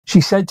she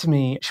said to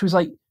me, she was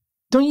like,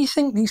 don't you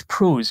think these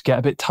pros get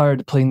a bit tired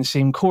of playing the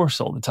same course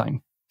all the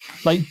time?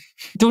 Like,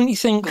 don't you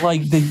think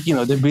like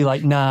they'd be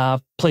like, nah,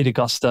 I've played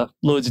Augusta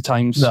loads of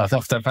times. No, I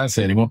don't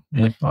fancy it anymore.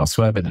 Yeah, I'll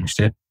swear a bit next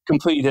year.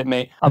 Completed it,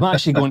 mate. I'm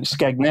actually going to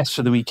Skegness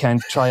for the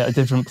weekend to try out a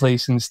different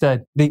place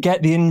instead. They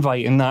get the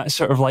invite in that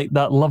sort of like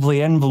that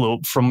lovely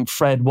envelope from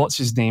Fred, what's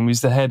his name,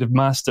 who's the head of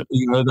master,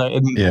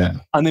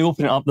 and they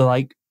open it up, they're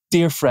like,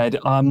 dear Fred,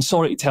 I'm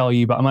sorry to tell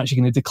you, but I'm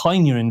actually going to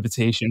decline your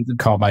invitation.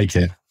 Can't make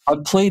it.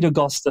 I've played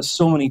Augusta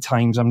so many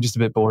times, I'm just a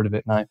bit bored of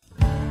it now.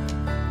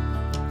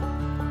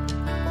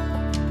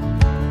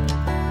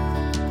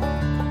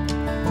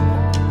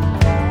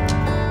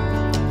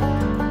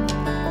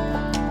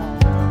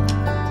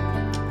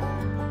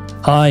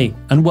 Hi,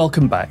 and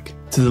welcome back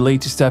to the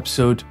latest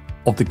episode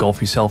of the Golf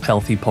Yourself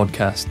Healthy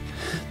podcast.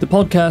 The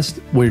podcast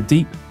where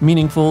deep,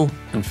 meaningful,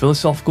 and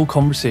philosophical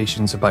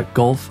conversations about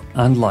golf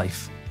and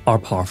life are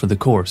par for the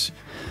course.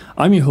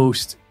 I'm your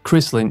host,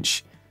 Kris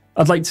Lynch.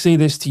 I'd like to say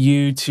this to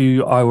you,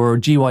 to our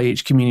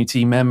GYH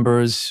community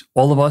members,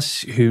 all of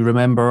us who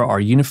remember are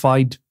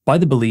unified by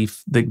the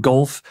belief that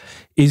golf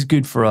is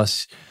good for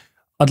us.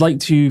 I'd like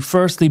to,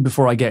 firstly,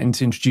 before I get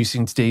into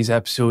introducing today's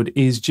episode,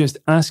 is just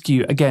ask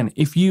you, again,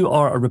 if you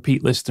are a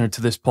repeat listener to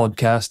this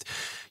podcast,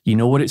 you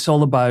know what it's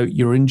all about,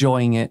 you're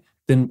enjoying it,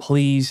 then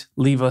please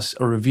leave us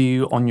a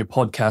review on your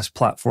podcast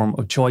platform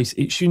of choice.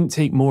 It shouldn't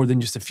take more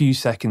than just a few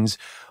seconds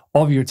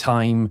of your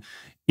time.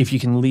 If you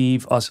can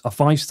leave us a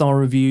 5-star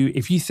review,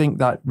 if you think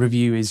that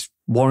review is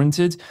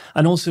warranted,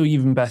 and also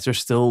even better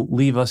still,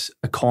 leave us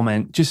a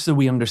comment just so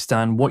we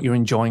understand what you're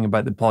enjoying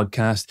about the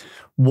podcast,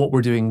 what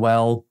we're doing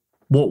well,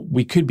 what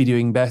we could be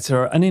doing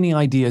better, and any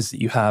ideas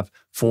that you have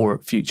for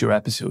future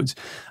episodes.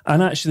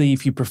 And actually,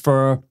 if you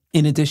prefer,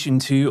 in addition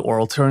to or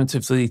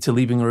alternatively to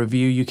leaving a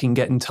review, you can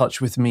get in touch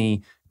with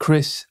me,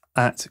 Kris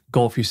at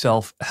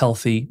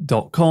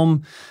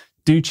golfyourselfhealthy.com.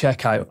 Do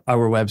check out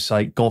our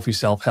website,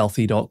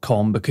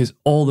 golfyourselfhealthy.com, because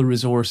all the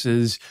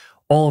resources,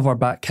 all of our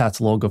back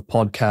catalogue of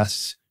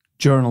podcasts,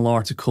 journal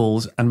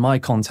articles, and my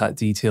contact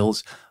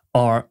details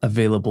are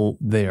available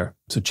there.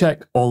 So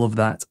check all of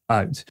that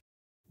out.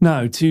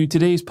 Now, to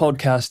today's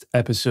podcast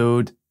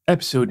episode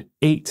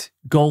 8,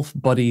 Golf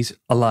Buddies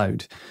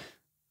Aloud.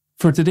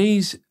 For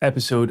today's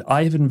episode,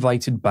 I have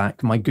invited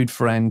back my good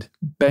friend,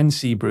 Ben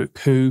Seabrook,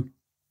 who,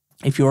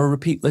 if you're a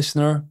repeat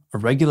listener, a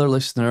regular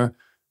listener,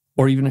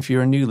 or even if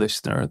you're a new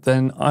listener,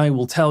 then I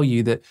will tell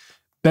you that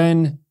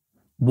Ben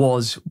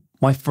was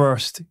my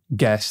first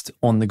guest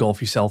on the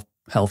Golf Yourself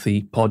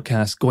Healthy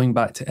podcast, going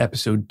back to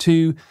episode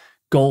 2,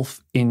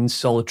 Golf in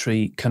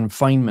Solitary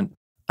Confinement.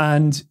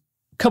 And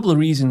couple of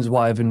reasons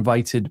why I've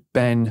invited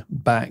Ben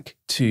back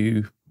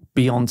to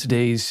be on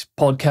today's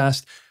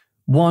podcast.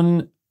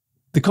 One,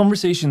 the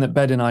conversation that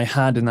Ben and I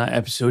had in that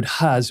episode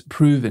has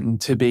proven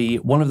to be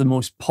one of the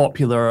most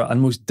popular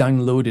and most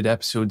downloaded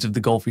episodes of the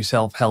Golf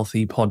Yourself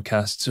Healthy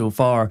podcast so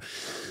far.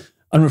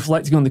 And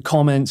reflecting on the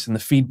comments and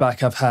the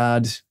feedback I've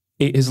had,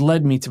 it has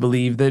led me to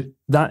believe that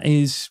that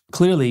is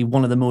clearly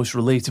one of the most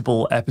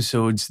relatable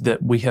episodes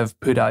that we have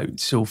put out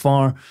so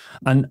far.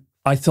 And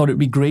I thought it'd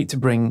be great to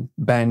bring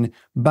Ben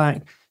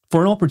back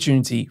for an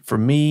opportunity for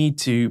me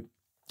to,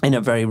 in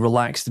a very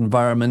relaxed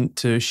environment,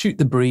 to shoot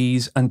the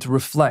breeze and to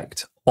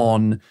reflect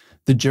on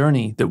the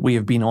journey that we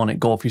have been on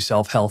at Golf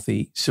Yourself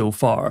Healthy so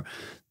far,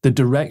 the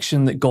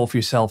direction that Golf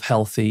Yourself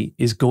Healthy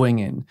is going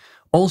in.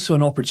 Also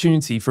an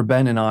opportunity for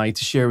Ben and I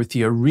to share with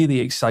you a really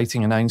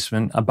exciting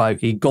announcement about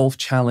a golf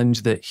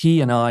challenge that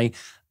he and I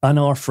and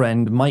our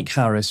friend Mike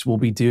Harris will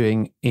be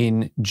doing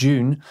in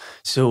June.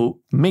 So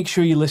make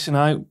sure you listen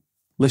out.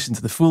 Listen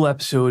to the full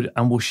episode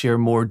and we'll share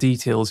more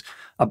details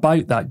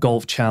about that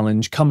golf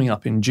challenge coming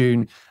up in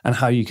June and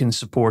how you can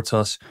support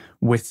us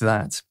with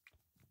that.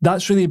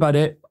 That's really about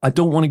it. I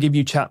don't want to give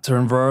you chapter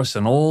and verse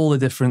and all the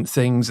different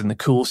things and the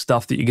cool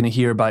stuff that you're going to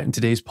hear about in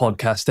today's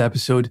podcast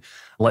episode.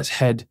 Let's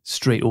head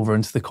straight over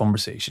into the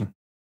conversation.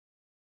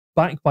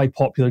 Back by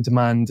popular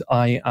demand,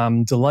 I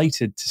am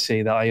delighted to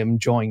say that I am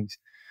joined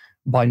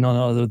by none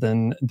other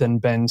than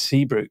Ben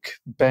Seabrook.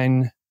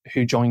 Ben,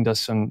 who joined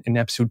us in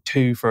episode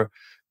 2 for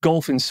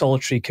Golf in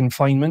Solitary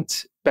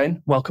Confinement.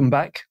 Ben, welcome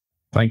back.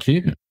 Thank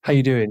you. How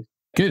you doing?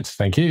 Good,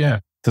 thank you. Yeah,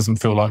 doesn't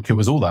feel like it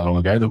was all that long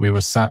ago that we were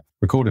sat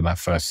recording that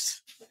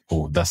first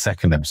or the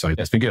second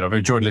episode. It's been good. I've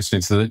enjoyed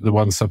listening to the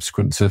one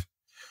subsequent to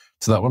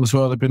that one as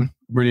well. They've been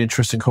really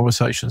interesting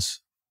conversations.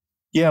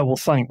 Yeah, well,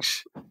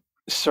 thanks.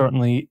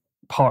 Certainly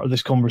part of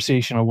this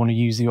conversation, I want to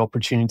use the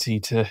opportunity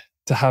to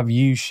have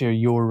you share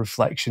your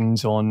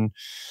reflections on,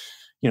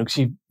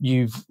 because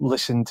you've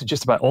listened to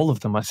just about all of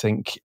them, I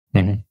think,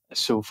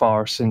 so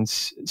far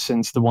since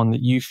the one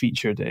that you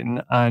featured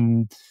in.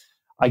 And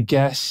I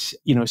guess,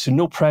 so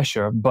no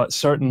pressure, but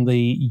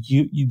certainly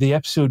the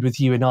episode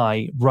with you and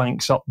I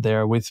ranks up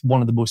there with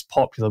one of the most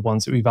popular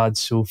ones that we've had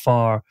so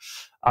far.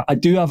 I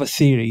do have a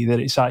theory that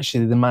it's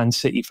actually the Man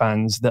City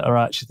fans that are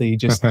actually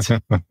just...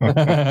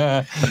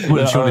 Well,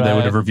 surely they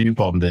would have review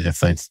bombed it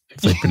if they'd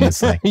been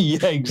listening.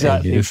 Yeah,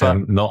 exactly. If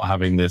not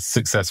having the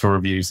successful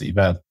reviews that you've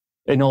had.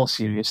 In all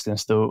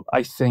seriousness, though,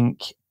 I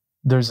think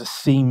there's a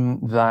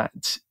theme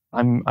that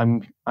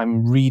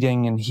I'm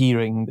reading and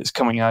hearing that's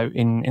coming out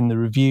in the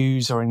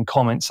reviews or in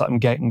comments that I'm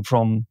getting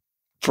from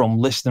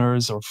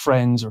listeners or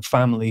friends or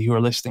family who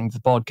are listening to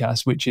the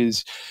podcast, which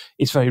is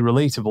it's very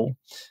relatable.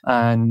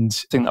 And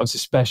I think that was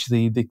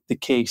especially the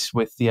case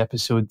with the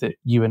episode that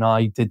you and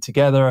I did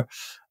together.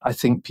 I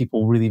think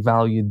people really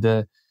valued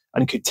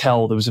and could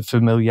tell there was a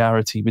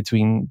familiarity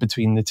between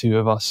the two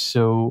of us.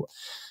 So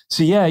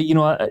yeah,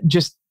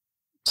 just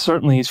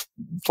certainly as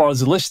far as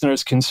the listener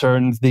is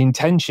concerned, the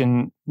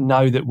intention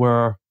now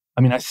that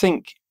I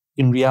think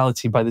in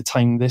reality, by the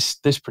time this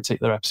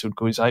particular episode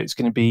goes out, it's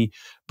going to be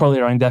probably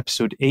around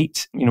episode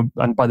 8,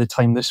 and by the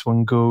time this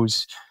one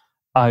goes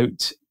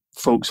out,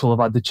 folks will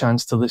have had the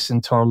chance to listen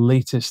to our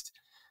latest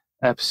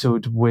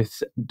episode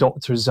with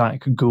Dr.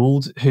 Zach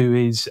Gould, who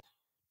is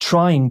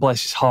trying,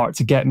 bless his heart,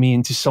 to get me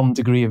into some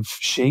degree of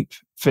shape,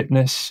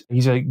 fitness.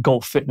 He's a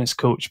golf fitness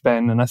coach,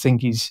 Ben, and I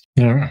think he's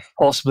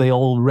possibly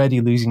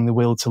already losing the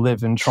will to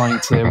live and trying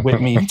to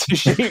whip me into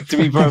shape, to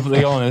be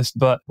perfectly honest.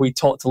 But we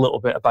talked a little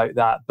bit about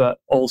that, but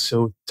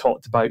also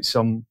talked about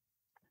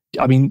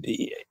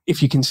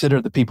if you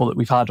consider the people that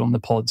we've had on the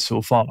pod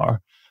so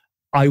far,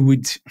 I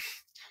would,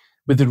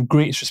 with the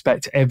greatest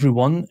respect to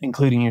everyone,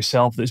 including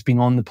yourself, that's been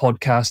on the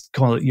podcast,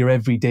 call it your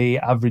everyday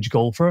average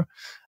golfer.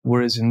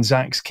 Whereas in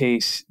Zach's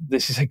case,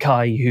 this is a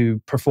guy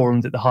who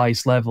performed at the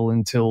highest level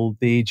until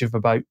the age of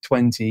about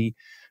 20,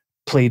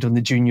 played on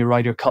the Junior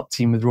Ryder Cup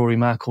team with Rory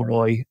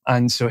McIlroy.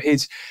 And so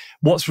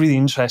what's really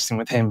interesting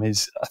with him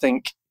is, I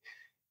think,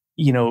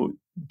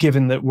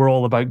 given that we're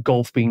all about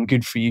golf being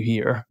good for you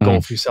here,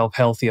 golf yourself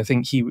healthy, I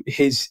think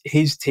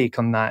his take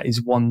on that is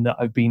one that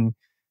I've been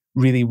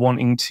really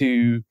wanting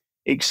to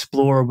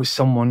explore with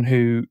someone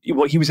who,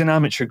 he was an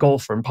amateur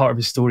golfer, and part of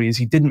his story is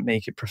he didn't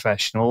make it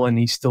professional and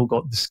he's still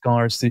got the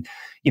scars to,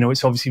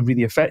 it's obviously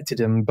really affected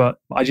him. But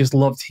I just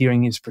loved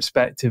hearing his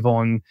perspective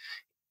on,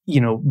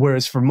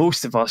 whereas for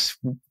most of us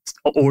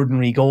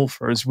ordinary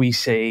golfers, we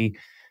say,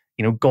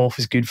 golf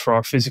is good for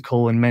our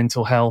physical and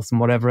mental health and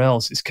whatever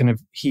else. It's kind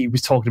of, he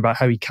was talking about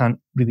how he can't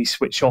really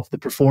switch off the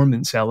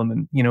performance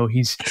element.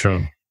 He's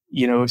sure.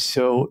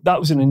 So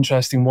that was an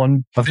interesting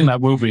one. I think that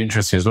will be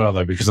interesting as well,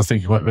 though, because I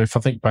think if I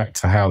think back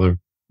to how the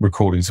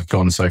recordings have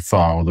gone so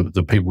far, or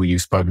the people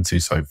you've spoken to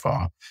so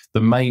far,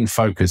 the main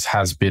focus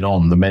has been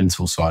on the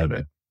mental side of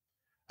it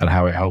and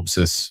how it helps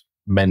us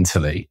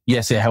mentally.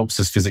 Yes, it helps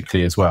us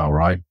physically as well,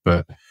 right?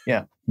 But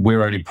yeah,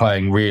 we're only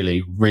playing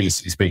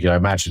realistically speaking, I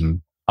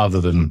imagine,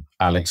 other than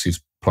Alex,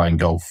 who's playing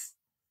golf,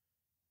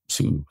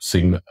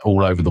 seen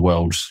all over the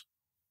world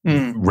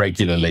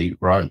regularly,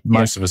 right?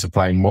 Most of us are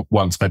playing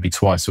once, maybe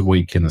twice a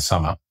week in the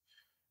summer.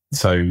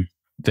 So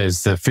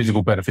there's the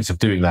physical benefits of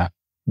doing that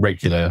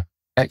regular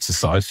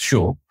exercise,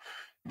 sure.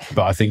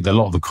 But I think a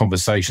lot of the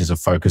conversations are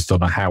focused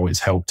on how it's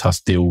helped us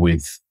deal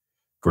with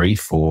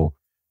grief, or,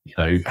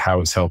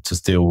 how it's helped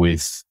us deal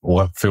with,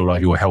 or feel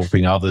like you're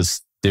helping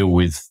others deal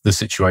with the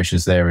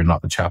situations there in,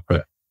 like the chap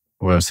at,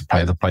 where else to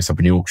play, the place up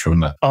in Yorkshire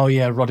and that. Oh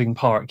yeah, Rodding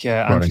Park,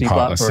 yeah. Rodding Anthony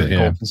Park, Blackburn,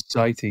 Golf and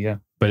Society, yeah.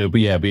 But it'll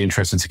be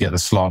interesting to get the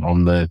slant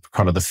on the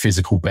kind of the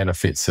physical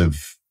benefits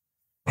of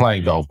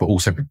playing golf, but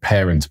also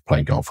preparing to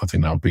play golf. I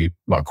think that would be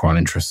like quite an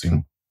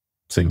interesting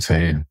thing to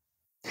hear.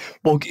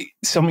 Well,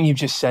 something you've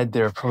just said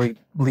there probably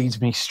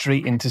leads me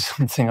straight into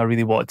something I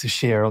really wanted to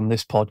share on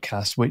this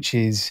podcast, which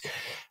is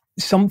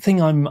something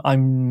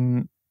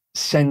I'm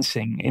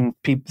sensing in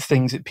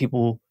things that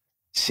people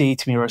say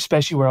to me, or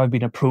especially where I've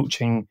been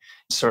approaching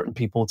certain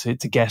people to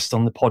guest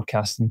on the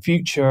podcast in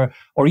future,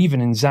 or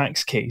even in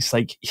Zach's case,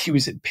 like he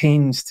was at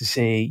pains to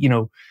say,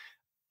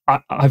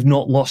 I've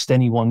not lost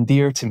anyone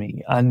dear to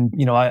me. And,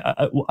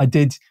 I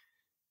did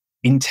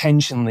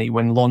intentionally,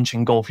 when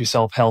launching Golf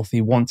Yourself Healthy,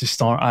 want to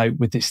start out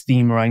with this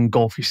theme around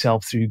golf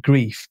yourself through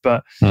grief.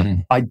 But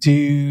I'm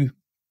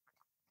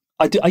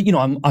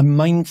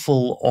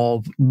mindful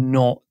of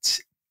not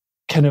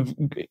kind of,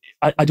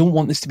 I don't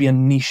want this to be a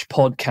niche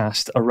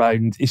podcast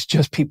around, it's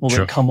just people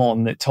that come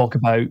on that talk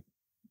about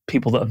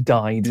people that have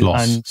died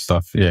and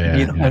stuff,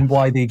 and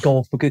why they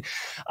golf, because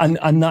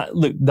and that,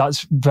 look,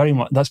 that's very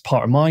much, that's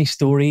part of my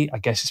story. I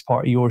guess it's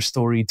part of your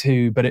story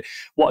too. But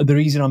the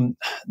reason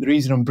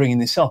I'm bringing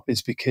this up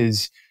is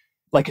because,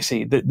 like I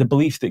say, the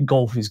belief that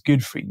golf is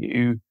good for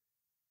you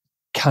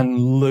can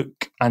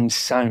look and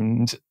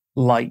sound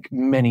like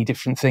many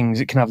different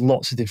things. It can have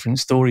lots of different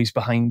stories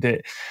behind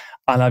it.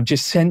 And I've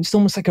just sensed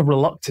almost like a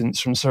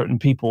reluctance from certain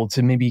people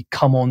to maybe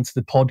come onto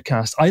the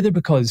podcast, either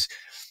because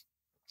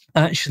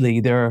actually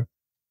the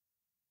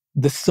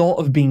thought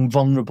of being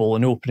vulnerable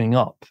and opening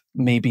up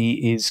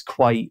maybe is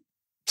quite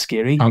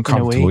scary,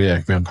 uncomfortable, in a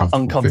way.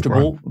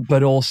 Uncomfortable, right.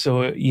 But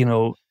also,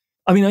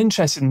 I'm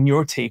interested in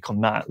your take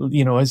on that.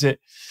 Is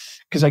it,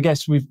 because I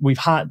guess we've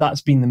had,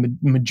 that's been the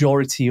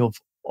majority of,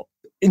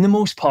 in the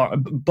most part,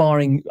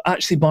 barring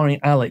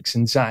Alex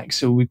and Zach.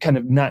 So we've kind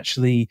of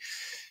naturally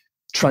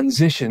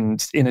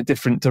transitioned in a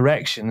different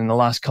direction in the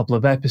last couple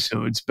of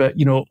episodes. But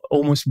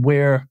almost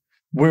where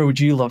would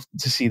you love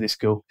to see this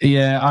go?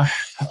 Yeah,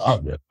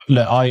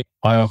 I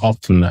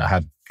often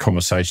had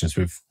conversations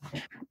with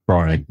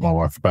Brian, my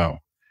wife, about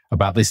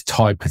about this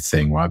type of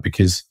thing, right?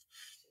 Because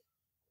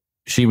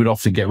she would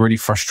often get really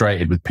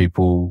frustrated with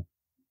people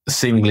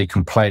seemingly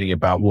complaining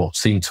about what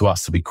seemed to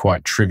us to be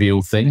quite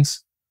trivial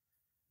things,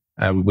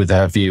 with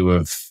her view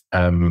of,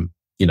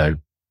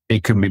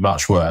 it can be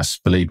much worse.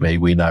 Believe me,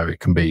 we know it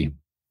can be,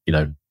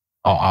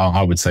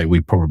 I would say we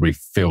probably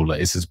feel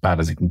that it's as bad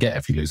as it can get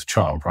if you lose a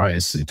child, right?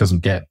 It doesn't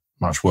get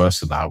much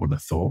worse than that, I would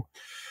have thought.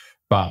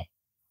 But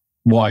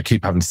what I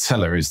keep having to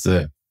tell her is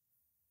that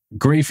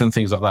grief and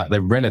things like that,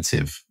 they're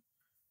relative,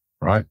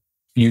 right?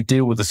 You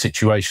deal with the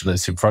situation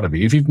that's in front of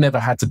you. If you've never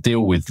had to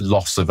deal with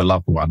loss of a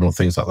loved one or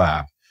things like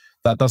that,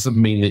 that doesn't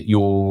mean that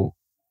your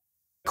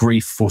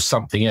grief for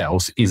something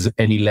else is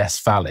any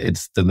less valid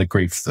than the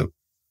grief that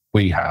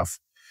we have.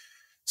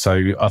 So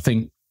I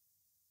don't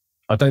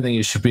think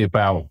it should be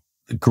about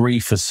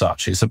grief as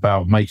such. It's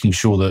about making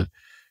sure that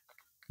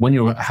when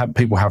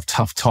people have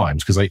tough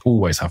times, because they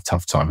always have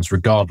tough times,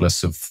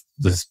 regardless of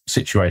the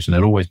situation,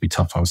 there'll always be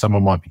tough times.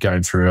 Someone might be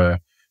going through a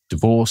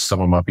divorce,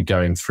 someone might be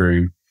going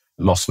through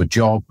loss of a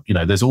job.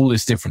 There's all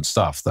this different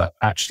stuff that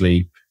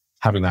actually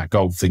having that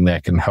golf thing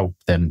there can help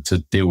them to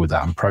deal with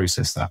that and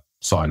process that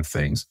side of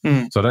things.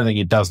 So I don't think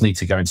it does need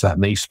to go into that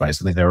niche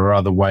space. I think there are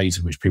other ways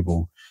in which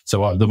people...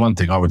 So the one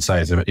thing I would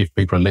say is if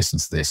people are listening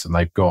to this and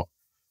they've got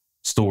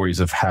stories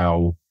of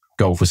how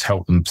golf has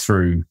helped them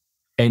through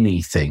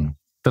anything,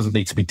 doesn't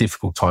need to be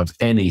difficult times,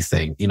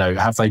 anything,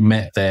 have they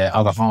met their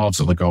other halves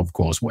on the golf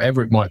course,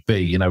 whatever it might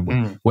be,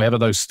 whatever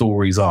those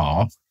stories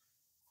are,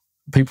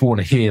 people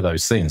want to hear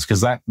those things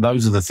because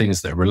those are the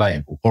things that are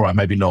relatable. All right,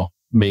 maybe not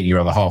meeting your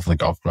other half on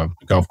the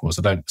golf course.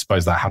 I don't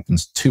suppose that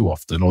happens too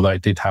often, although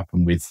it did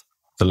happen with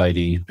the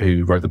lady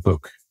who wrote the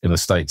book in the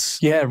States.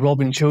 Yeah,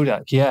 Robin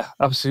Chodak. Yeah,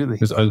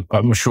 absolutely.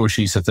 I'm sure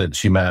she said that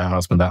she met her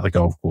husband at the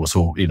golf course,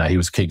 or, he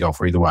was a key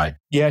golfer either way.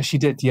 Yeah, she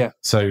did, yeah.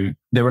 So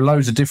there are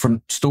loads of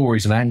different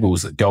stories and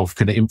angles that golf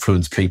can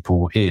influence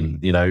people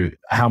in,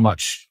 how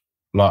much,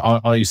 like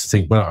I used to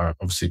think, well,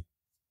 obviously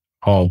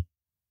our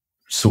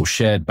sort of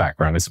shared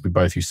background is that we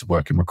both used to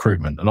work in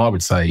recruitment. And I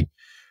would say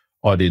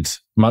I did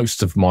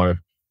most of my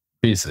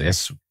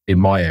business in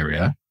my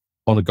area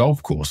on a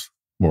golf course,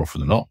 more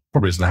often than not.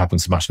 Probably doesn't happen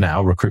so much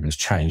now. Recruitment's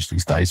changed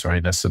these days,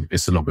 right? It's a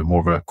little bit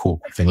more of a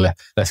corporate thing,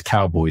 less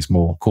cowboys,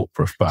 more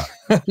corporate. But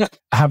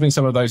having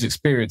some of those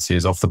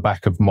experiences off the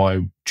back of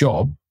my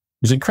job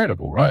was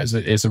incredible, right?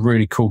 It's a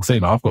really cool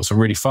thing. I've got some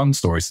really fun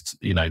stories,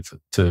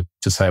 to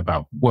say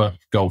about work,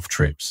 golf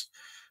trips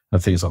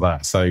and things like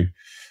that. So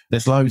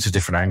there's loads of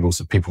different angles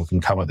that people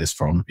can come at this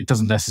from. It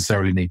doesn't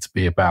necessarily need to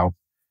be about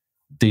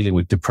dealing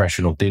with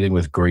depression or dealing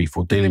with grief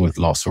or dealing with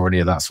loss or any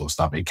of that sort of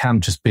stuff. It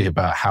can just be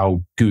about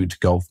how good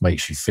golf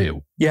makes you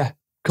feel. Yeah,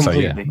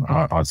 completely. So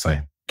yeah, I'd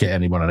say get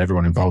anyone and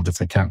everyone involved if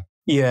they can.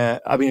 Yeah,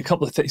 I mean, a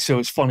couple of things. So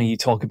it's funny you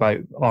talk about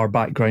our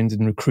background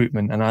in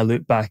recruitment, and I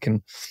look back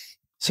and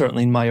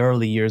certainly in my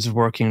early years of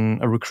working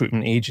a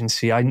recruitment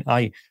agency,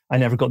 I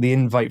never got the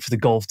invite for the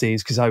golf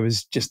days because I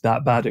was just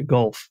that bad at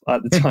golf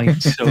at the time.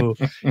 So,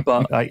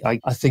 but I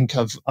think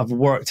I've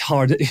worked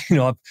hard.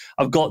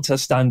 I've got to a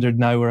standard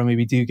now where I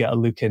maybe do get a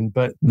look in.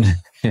 But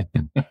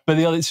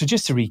so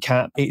just to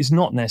recap, it is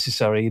not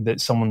necessary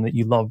that someone that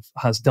you love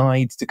has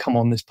died to come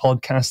on this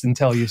podcast and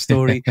tell your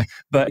story.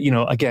 But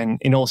again,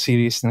 in all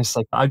seriousness,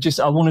 like I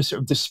want to sort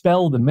of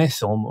dispel the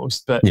myth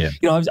almost. But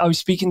I was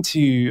speaking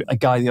to a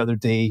guy the other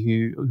day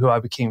who I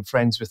became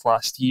friends with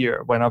last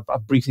year when I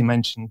briefly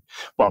mentioned,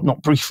 well,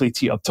 not briefly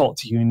to you, I've talked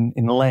to you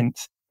in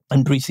length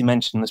and briefly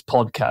mentioned this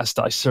podcast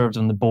that I served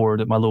on the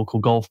board at my local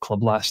golf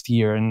club last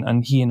year.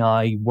 And he and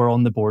I were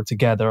on the board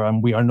together,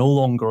 and we are no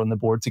longer on the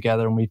board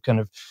together. And we've kind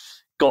of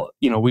got,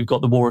 we've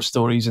got the war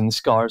stories and the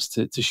scars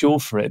to show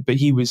for it. But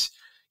he was,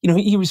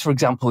 for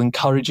example,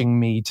 encouraging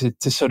me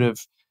to sort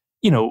of,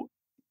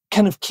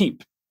 kind of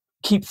keep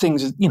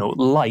things,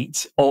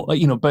 light, or,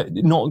 but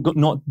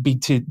not be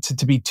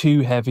to be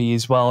too heavy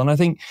as well. And I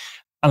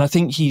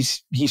think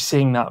he's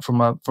saying that from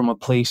a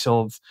place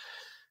of,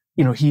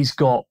 he's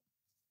got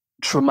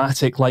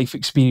traumatic life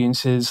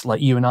experiences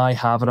like you and I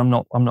have, and I'm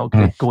not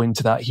going to go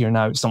into that here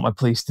now. It's not my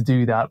place to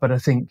do that. But I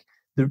think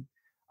the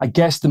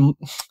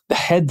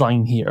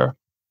headline here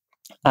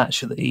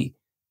actually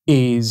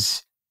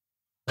is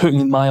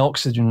putting my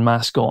oxygen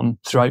mask on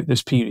throughout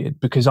this period,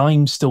 because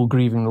I'm still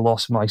grieving the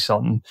loss of my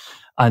son,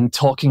 and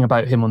talking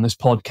about him on this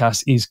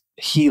podcast is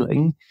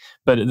healing.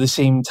 But at the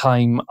same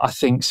time, I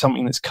think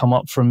something that's come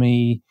up for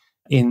me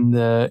in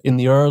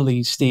the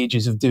early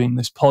stages of doing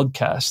this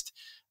podcast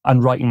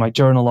and writing my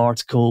journal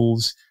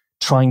articles,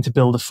 trying to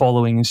build a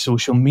following in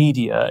social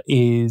media,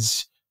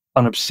 is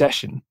an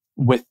obsession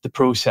with the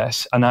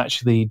process and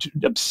actually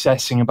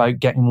obsessing about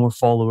getting more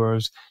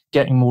followers,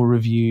 getting more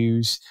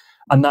reviews.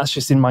 And that's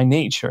just in my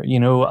nature,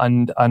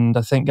 and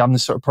I think I'm the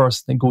sort of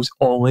person that goes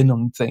all in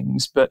on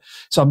things. But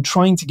so I'm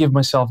trying to give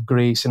myself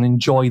grace and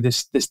enjoy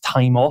this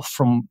time off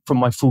from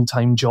my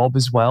full-time job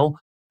as well.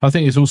 I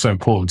think it's also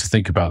important to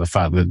think about the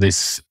fact that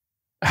this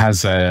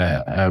has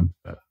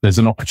there's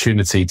an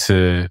opportunity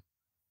to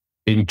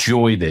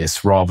enjoy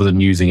this rather than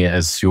using it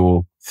as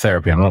your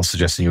therapy. I'm not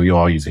suggesting you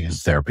are using it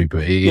as therapy,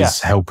 but it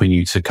is helping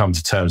you to come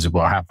to terms with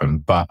what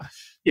happened. But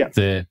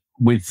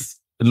with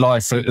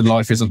life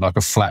isn't like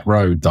a flat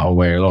road the whole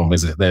way along,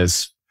 is it?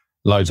 There's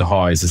loads of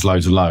highs, there's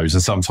loads of lows,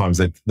 and sometimes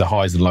the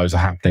highs and lows are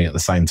happening at the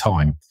same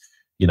time.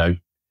 You know,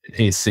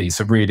 it's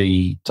a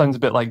really... Sounds a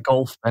bit like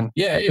golf, then.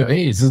 Yeah, it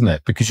is, isn't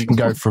it? Because you can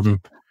go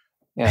from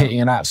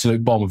hitting an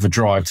absolute bomb of a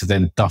drive to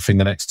then duffing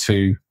the next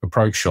 2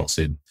 approach shots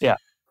in. Yeah.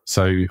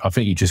 So I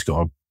think you just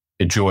got to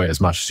enjoy it as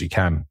much as you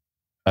can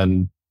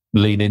and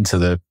lean into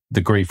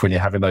the grief when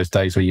you're having those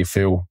days where you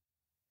feel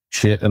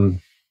shit, and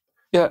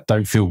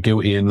don't feel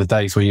guilty in the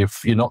days where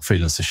you're not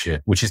feeling so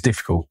shit, which is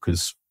difficult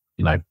because,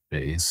 you know,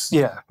 it is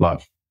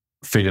like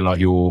feeling like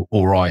you're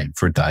all right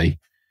for a day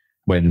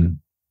when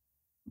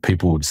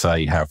people would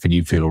say, how can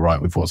you feel all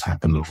right with what's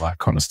happened? All that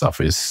kind of stuff.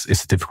 It's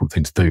a difficult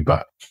thing to do,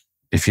 but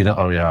if you're not,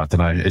 I don't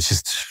know. It's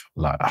just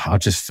like,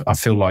 I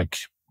feel like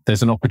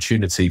there's an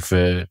opportunity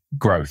for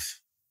growth,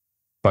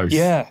 both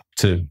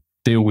to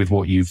deal with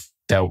what you've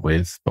dealt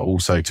with, but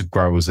also to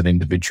grow as an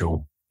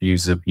individual,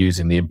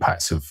 using the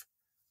impacts of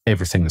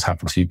everything that's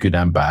happened to you, good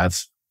and bad,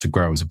 to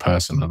grow as a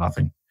person. And I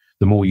think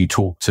the more you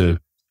talk to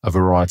a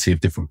variety of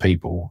different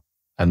people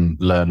and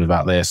learn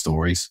about their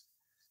stories,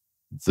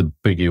 the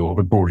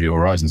broader your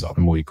horizons are,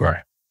 the more you grow.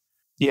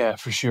 Yeah,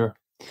 for sure.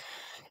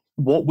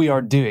 What we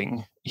are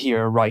doing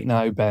here right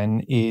now,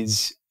 Ben,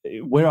 is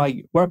where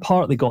I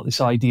partly got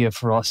this idea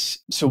for us.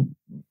 So,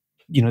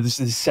 you know, this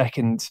is the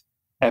second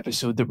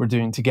episode that we're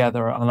doing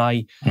together, and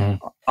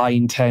I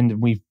intend,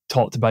 and we've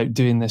talked about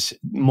doing this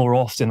more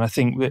often. I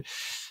think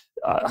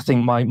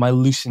my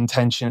loose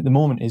intention at the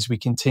moment is we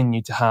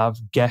continue to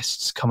have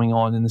guests coming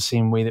on in the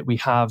same way that we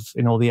have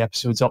in all the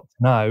episodes up to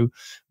now,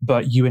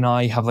 but you and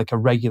I have like a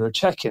regular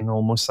check-in,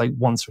 almost like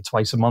once or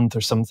twice a month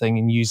or something,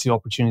 and use the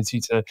opportunity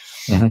to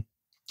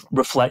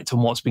reflect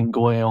on what's been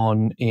going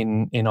on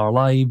in our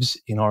lives,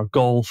 in our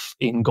golf,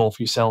 in Golf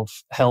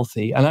Yourself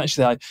Healthy. And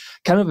actually, I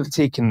kind of have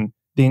taken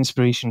the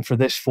inspiration for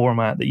this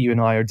format that you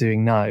and I are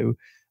doing now,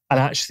 and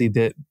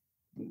actually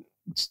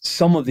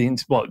some of the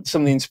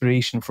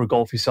inspiration for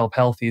Golf Yourself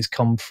Healthy has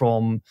come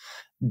from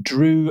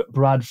Drew,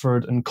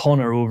 Bradford, and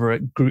Connor over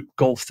at Group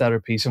Golf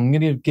Therapy. So I'm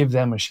going to give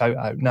them a shout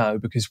out now,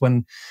 because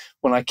when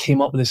I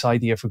came up with this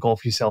idea for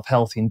Golf Yourself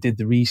Healthy and did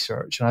the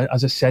research, and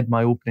as I said in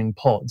my opening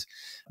pod,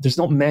 there's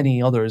not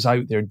many others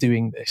out there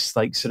doing this,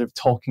 like sort of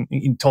talking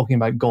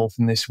about golf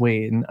in this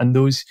way. And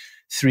those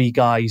 3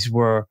 guys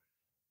were,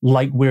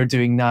 like we're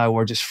doing now,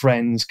 we're just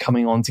friends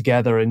coming on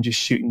together and just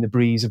shooting the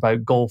breeze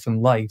about golf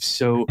and life.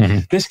 So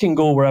this can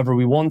go wherever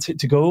we want it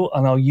to go.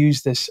 And I'll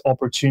use this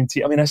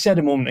opportunity. I mean, I said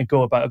a moment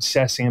ago about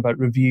obsessing about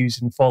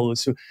reviews and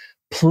follows. So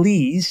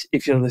please,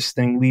 if you're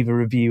listening, leave a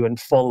review and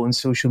follow on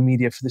social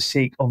media for the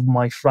sake of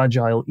my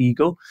fragile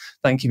ego.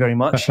 Thank you very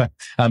much.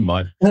 And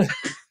mine.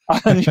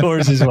 And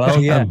yours as well.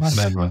 Yeah.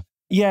 And mine.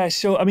 Yeah.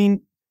 So, I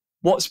mean,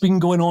 what's been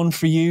going on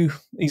for you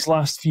these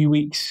last few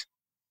weeks?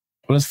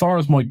 Well, as far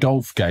as my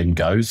golf game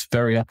goes,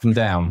 very up and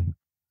down.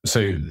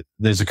 So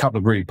there's a couple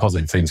of really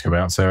positive things coming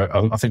out. So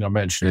I think I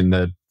mentioned in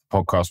the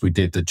podcast we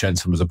did that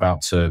Jensen was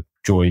about to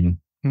join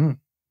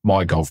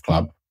my golf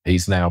club.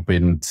 He's now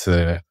been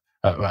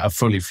a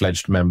fully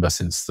fledged member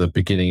since the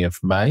beginning of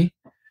May,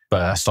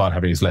 but I started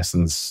having his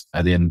lessons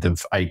at the end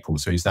of April.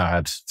 So he's now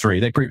had 3.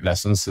 They're group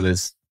lessons. So I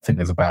think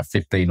there's about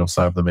 15 or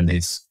so of them in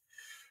his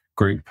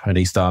group, and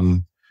he's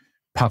done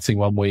putting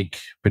one week,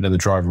 been in the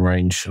driving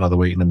range another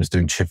week, and then was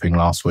doing chipping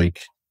last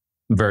week.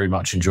 Very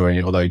much enjoying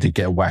it, although he did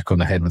get a whack on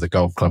the head with the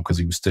golf club because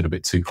he was stood a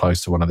bit too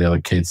close to one of the other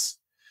kids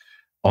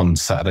on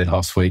Saturday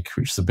last week,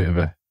 which is a bit of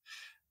a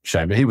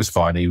shame. But he was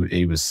fine.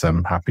 He was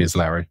happy as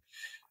Larry.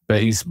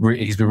 But he's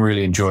been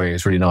really enjoying it.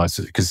 It's really nice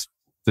because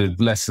the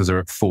lessons are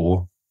at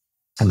 4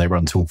 and they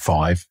run till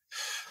 5.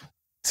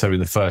 So in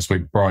the first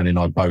week, Brian and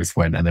I both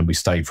went, and then we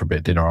stayed for a bit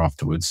of dinner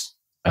afterwards.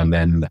 And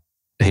then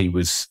he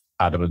was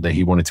adamant that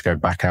he wanted to go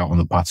back out on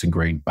the putting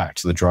green, back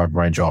to the driving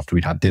range after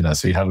we'd had dinner.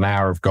 So he had an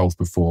hour of golf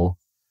before,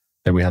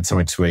 then we had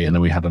something to eat, and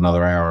then we had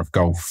another hour of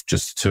golf,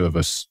 just the 2 of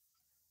us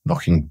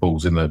knocking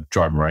balls in the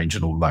driving range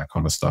and all that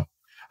kind of stuff.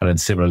 And then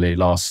similarly,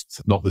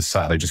 not this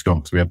Saturday just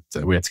gone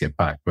because we had to get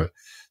back, but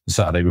the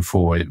Saturday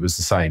before it was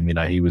the same. You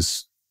know,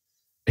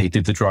 he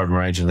did the driving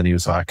range, and then he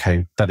was like,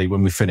 "Okay, Daddy,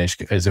 when we finish,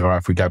 is it all right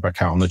if we go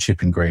back out on the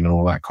chipping green and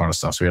all that kind of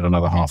stuff?" So we had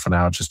another half an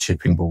hour just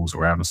chipping balls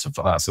around and stuff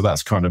like that. So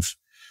that's kind of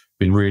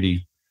been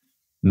really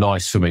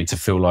nice for me to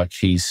feel like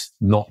he's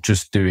not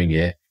just doing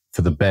it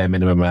for the bare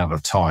minimum amount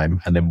of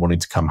time and then wanting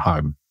to come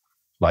home.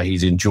 Like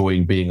he's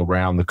enjoying being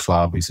around the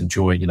club. He's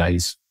enjoying,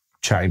 he's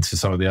chatting to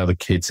some of the other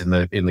kids in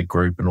the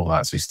group and all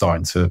that. So he's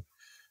starting to,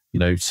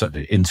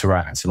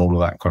 interact and all of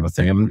that kind of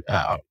thing. And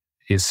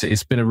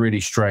it's been a really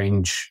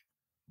strange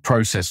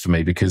process for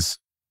me because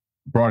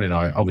Brian and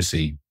I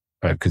obviously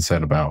are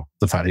concerned about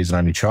the fact he's an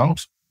only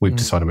child. We've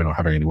decided we're not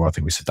having any more. I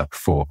think we said that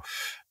before.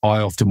 I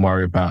often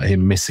worry about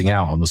him missing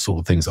out on the sort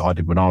of things that I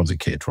did when I was a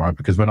kid, right?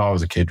 Because when I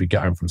was a kid, we'd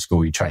get home from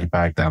school, you chuck your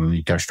bag down and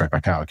you go straight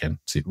back out again,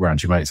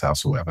 around your mate's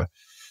house or whatever.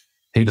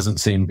 He doesn't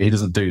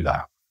do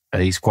that.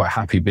 and he's quite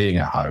happy being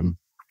at home.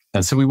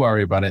 And so we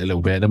worry about it a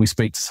little bit. And then we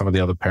speak to some of the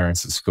other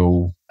parents at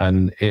school.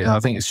 And I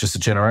think it's just a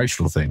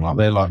generational thing. Like,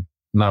 they're like,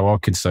 no, our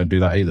kids don't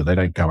do that either. They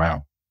don't go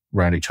out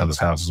around each other's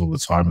houses all the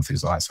time and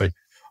things like that. So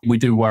we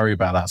do worry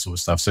about that sort of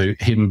stuff. So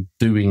him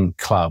doing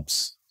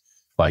clubs,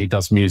 like, he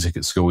does music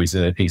at school. He's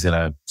in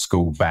a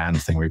school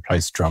band thing where he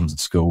plays drums at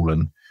school.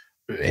 And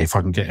if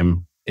I can get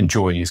him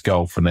enjoying his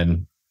golf and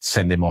then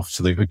send him off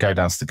go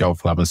down to the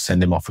golf club and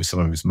send him off with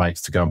some of his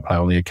mates to go and play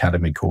on the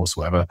academy course,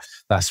 whatever,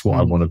 that's what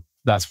I want to.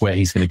 That's where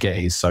he's going to get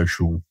his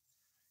social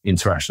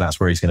interaction. That's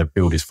where he's going to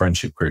build his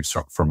friendship groups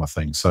from, I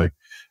think. So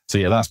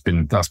yeah, that's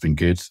been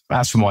good.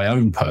 As for my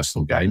own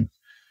personal game,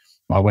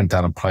 I went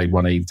down and played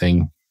one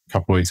evening a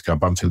couple of weeks ago. I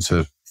bumped into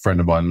a friend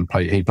of mine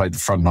and he played the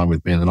front nine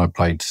with me, and then I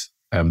played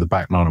the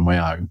back nine on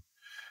my own.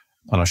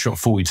 And I shot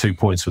 42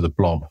 points with a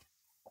blob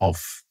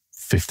of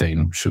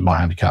 15, which is my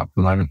handicap at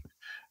the moment.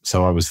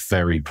 So I was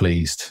very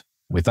pleased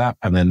with that.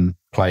 And then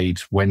played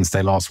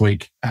Wednesday last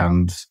week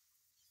and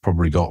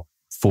probably got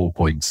 4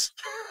 points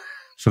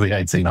for the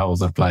 18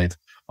 holes I played.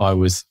 I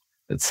was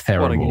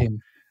terrible,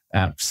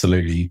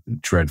 absolutely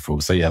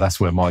dreadful. So yeah, that's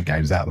where my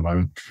game's at the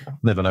moment.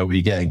 Never know what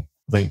you're getting.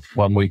 I think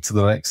 1 week to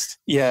the next.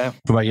 Yeah.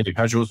 What about you?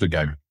 How's yours been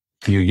going?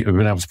 Have you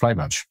been able to play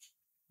much?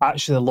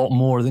 Actually, a lot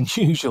more than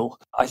usual.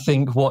 I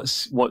think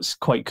what's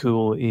quite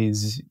cool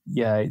is,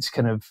 it's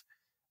kind of,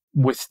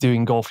 with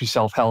doing Golf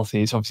Yourself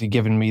Healthy, it's obviously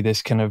given me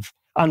this kind of,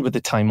 and with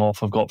the time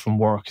off I've got from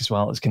work as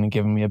well, it's kind of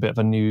given me a bit of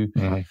a new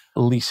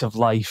lease of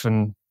life.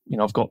 And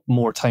I've got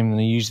more time than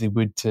I usually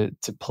would to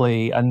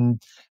play.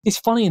 And it's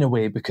funny in a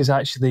way, because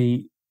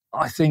actually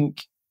I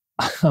think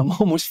I'm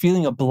almost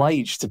feeling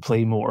obliged to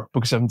play more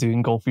because I'm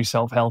doing Golf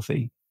Yourself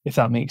Healthy, if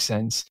that makes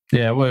sense.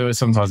 Yeah, well,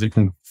 sometimes it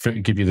can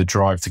give you the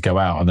drive to go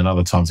out, and then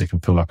other times it can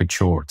feel like a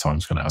chore at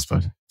times, can it, I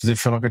suppose? Does it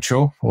feel like a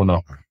chore or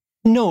not?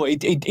 No,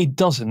 it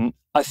doesn't.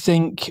 I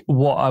think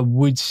what I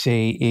would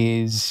say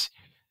is,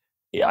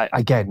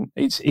 again,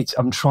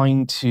 I'm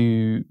trying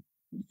to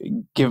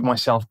give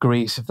myself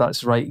grace, if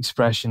that's the right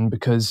expression,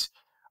 because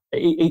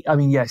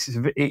yes,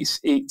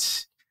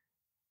 it's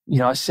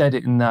I said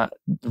it in that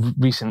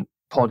recent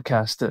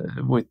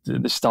podcast with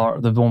the start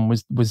of the one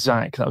with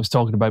Zach that I was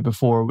talking about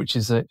before, which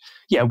is that,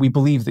 we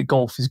believe that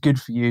golf is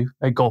good for you,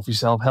 Golf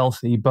Yourself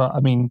Healthy, but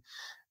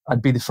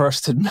I'd be the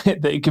first to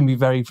admit that it can be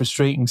very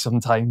frustrating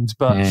sometimes.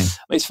 But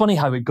it's funny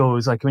how it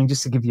goes.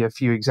 Just to give you a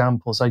few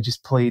examples, I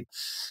just played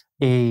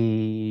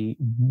a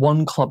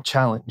one club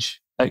challenge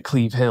at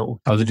Cleve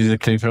Hill. Oh, did you do the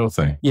Cleve Hill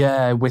thing?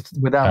 Yeah, with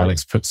Alex.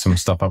 Alex put some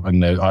stuff up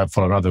in there. I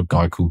follow another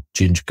guy called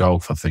Ginger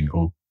Golf, I think,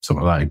 or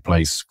something like that. He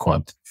plays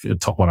quite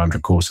top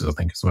 100 courses, I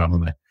think, as well,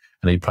 doesn't he?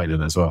 And he played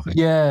it as well, I think.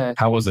 Yeah.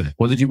 How was it?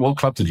 What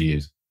club did you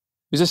use?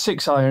 It was a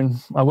 6-iron.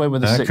 I went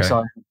with a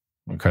 6-iron.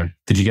 Okay.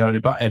 Did you go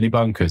any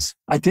bunkers?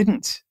 I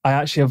didn't. I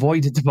actually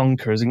avoided the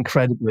bunkers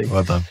incredibly.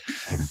 Well done.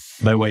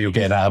 No way you're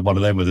getting out of one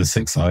of them with a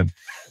 6-iron.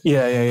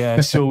 Yeah.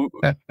 So,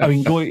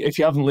 if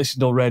you haven't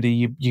listened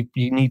already, you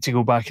need to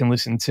go back and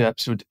listen to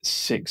episode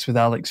 6 with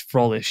Alex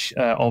Frolish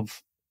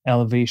of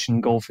Elevation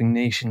Golfing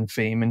Nation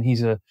fame. And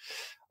he's a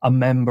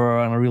member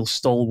and a real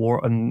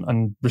stalwart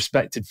and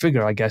respected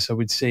figure, I guess I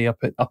would say,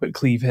 up at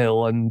Cleve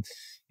Hill. And,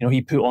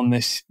 he put on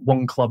this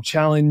one club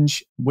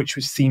challenge, which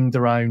was themed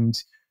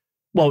around,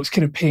 it's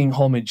kind of paying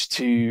homage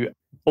to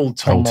old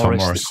Tom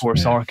Morris, the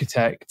course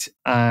architect.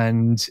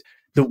 And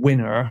the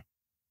winner,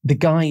 the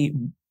guy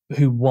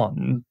who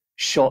won,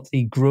 shot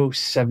a gross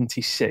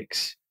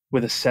 76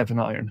 with a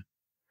 7-iron.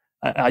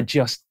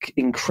 Just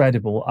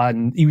incredible.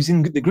 And he was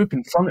in the group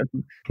in front of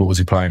him. What was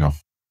he playing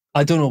off?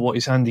 I don't know what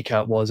his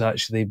handicap was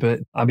actually,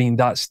 but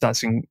that's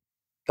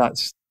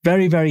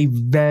very, very,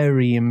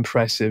 very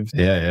impressive.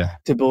 Yeah.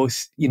 To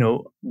both,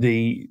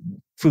 the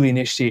fully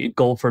initiated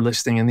golfer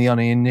listening and the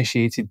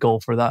uninitiated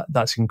golfer,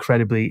 that's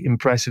incredibly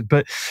impressive.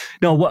 But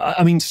no,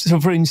 so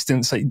for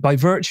instance, by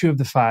virtue of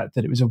the fact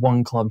that it was a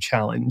one club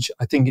challenge,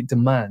 I think it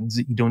demands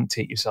that you don't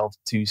take yourself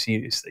too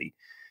seriously,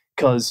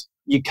 because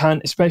you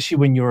can't, especially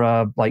when you're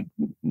a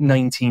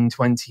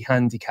 19-20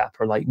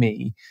 handicapper like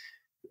me,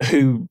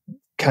 who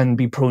can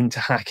be prone to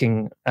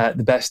hacking at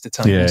the best of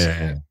times.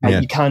 Yeah.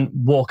 You can't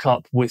walk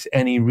up with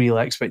any real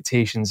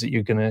expectations that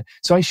you're going to...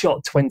 So I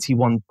shot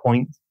 21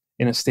 points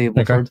in a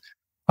Stableford. Okay.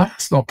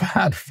 That's not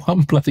bad.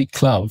 One bloody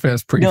club.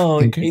 That's pretty... No,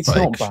 it's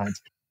not bad.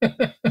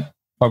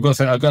 I've got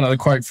another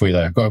quote for you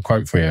there. I've got a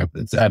quote for you.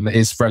 And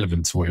it's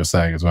relevant to what you're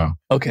saying as well.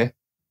 Okay.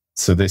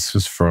 So this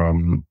was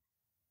from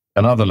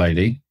another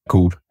lady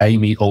called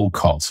Amy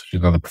Alcott. She's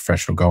another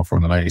professional golfer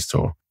on the ladies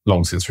tour.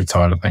 Long since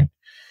retired, I think.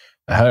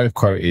 Her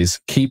quote is,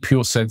 "Keep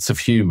your sense of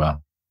humour.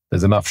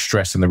 There's enough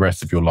stress in the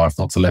rest of your life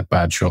not to let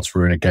bad shots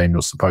ruin a game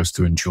you're supposed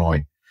to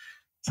enjoy."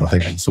 So I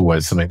think it's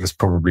always something that's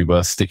probably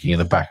worth sticking in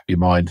the back of your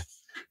mind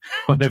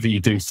whenever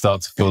you do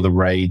start to feel the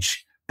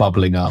rage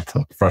bubbling up,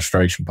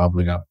 frustration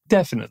bubbling up.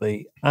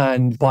 Definitely.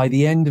 And by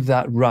the end of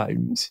that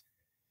round,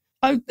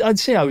 I'd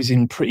say I was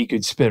in pretty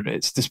good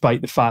spirits,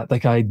 despite the fact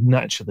I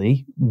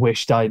naturally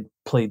wished I'd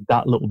played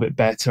that little bit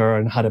better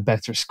and had a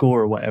better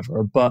score or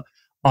whatever. But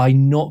I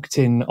knocked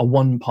in a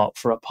 1-putt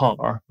for a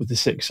par with the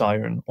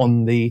 6-iron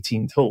on the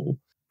 18th hole.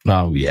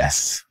 Oh,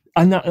 yes.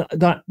 And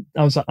that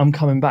I was like, I'm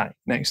coming back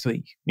next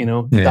week.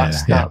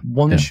 That's that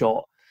one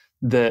shot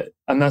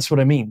and that's what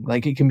I mean.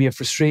 Like, it can be a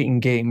frustrating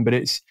game, but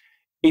it's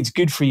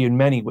good for you in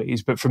many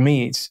ways. But for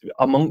me, it's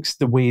amongst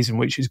the ways in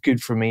which it's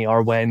good for me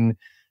are when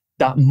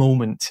that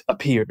moment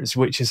appears,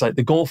 which is like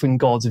the golfing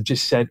gods have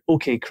just said,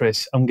 okay,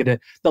 Kris, the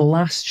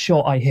last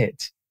shot I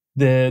hit,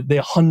 the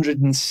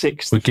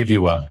 106th. We'll give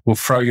you one. We'll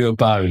throw you a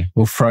bone.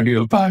 We'll throw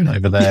you a bone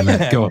over there.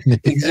 Yeah, go on.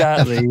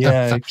 Exactly.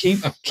 Yeah.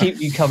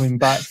 Keep you coming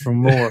back for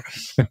more.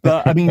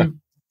 But I mean,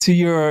 to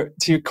your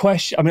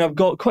question, I mean, I've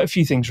got quite a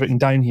few things written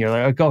down here.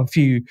 Like, I've got a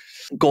few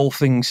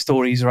golfing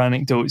stories or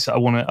anecdotes that I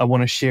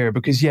want to share,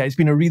 because it's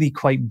been a really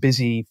quite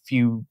busy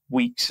few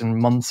weeks and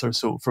months or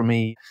so for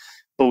me,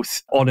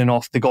 both on and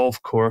off the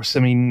golf course. I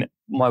mean,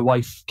 my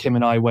wife Kim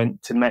and I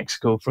went to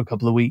Mexico for a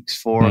couple of weeks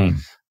for a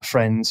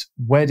friend's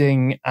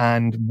wedding,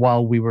 and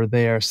while we were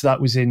there, so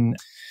that was in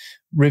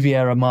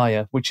Riviera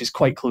Maya, which is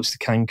quite close to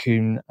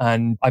Cancun,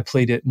 and I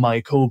played at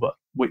Mayakoba,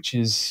 which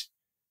is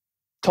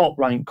top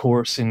ranked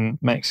course in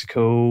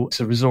Mexico.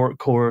 It's a resort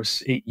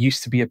course. It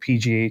used to be a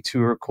PGA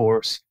Tour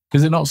course.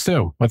 Is it not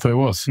still? I thought it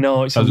was.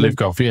 No, it's a live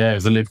golf. Yeah, it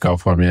was a live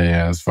golf one.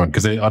 Yeah, it's fun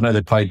because I know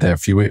they played there a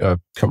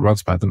couple of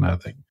months back, didn't they? I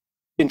think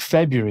in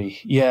February.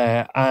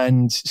 Yeah,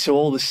 and so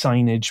all the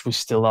signage was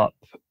still up.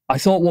 I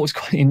thought what was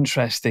quite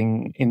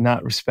interesting in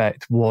that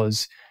respect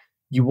was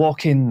you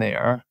walk in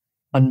there,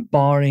 and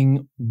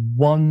barring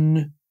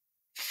one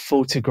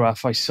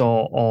photograph I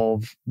saw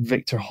of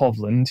Victor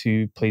Hovland,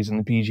 who plays on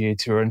the PGA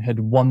Tour and had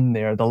won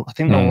there, I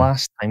think the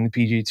last time the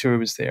PGA Tour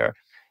was there,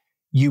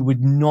 you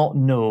would not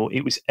know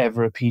it was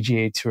ever a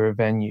PGA Tour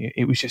venue.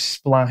 It was just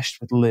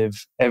splashed with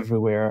live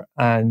everywhere.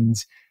 And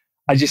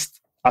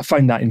I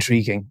find that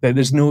intriguing.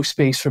 There's no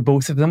space for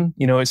both of them.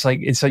 It's like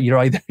you're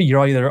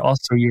either us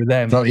or you're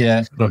them. Not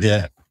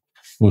yet.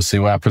 We'll see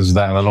what happens with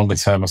that in the longer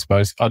term, I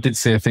suppose. I did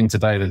see a thing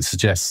today that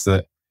suggests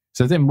that.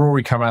 So didn't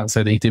Rory come out and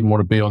said he didn't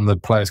want to be on the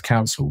Players'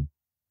 Council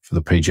for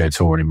the PGA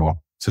Tour anymore?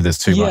 So there's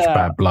too much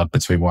bad blood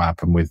between what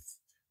happened with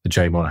the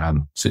Jay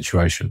Monahan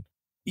situation.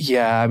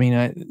 Yeah, I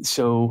mean,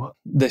 so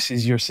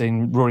you're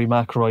saying Rory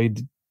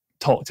McIlroy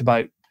talked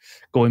about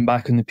going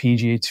back on the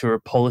PGA Tour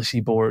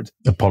policy board.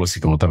 The policy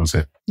board, that was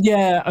it.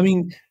 Yeah, I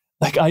mean,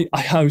 like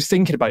I was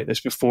thinking about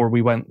this before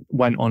we went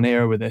on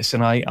air with this,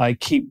 and I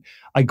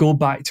go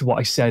back to what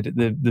I said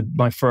at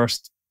my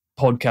first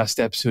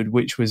podcast episode,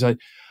 which was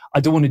I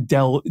don't want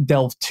to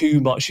delve too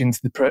much into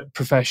the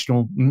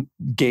professional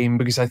game,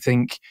 because I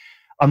think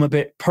I'm a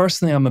bit.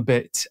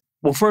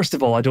 Well, first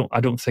of all, I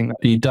don't think that.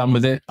 Are you done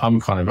with it? I'm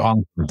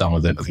done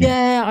with it.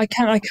 Yeah, I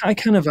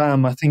kind of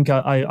am. I think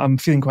I'm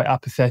feeling quite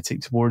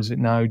apathetic towards it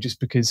now, just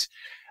because,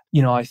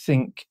 I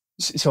think.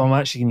 So I'm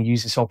actually going to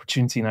use this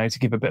opportunity now to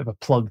give a bit of a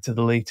plug to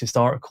the latest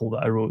article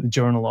that I wrote, the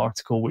journal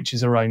article, which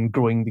is around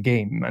growing the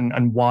game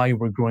and why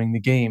we're growing the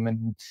game.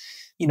 And,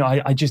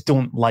 I just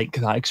don't like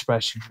that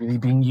expression really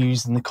being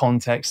used in the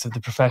context of the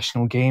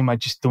professional game. I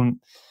just don't,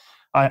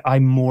 I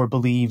more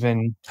believe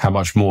in... How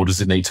much more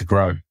does it need to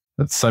grow?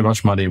 There's so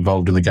much money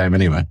involved in the game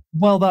anyway.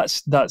 Well,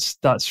 that's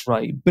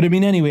right. But I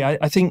mean, anyway,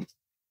 I think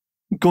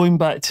going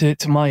back to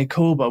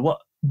Mayakoba,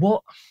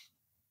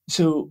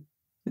 so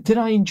did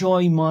I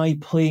enjoy my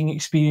playing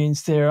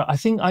experience there? I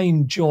think I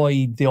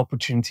enjoyed the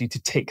opportunity to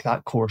take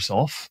that course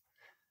off.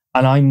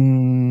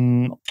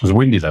 And it was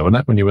windy though,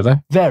 wasn't it, when you were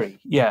there? Very,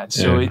 yeah.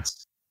 So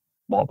it's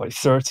about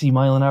 30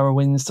 mile an hour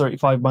winds,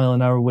 35 mile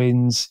an hour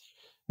winds.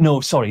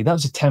 No, sorry, that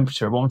was the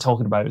temperature. What I'm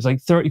talking about, it was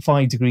like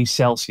 35 degrees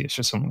Celsius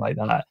or something like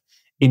that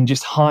in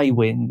just high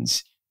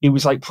winds. It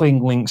was like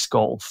playing links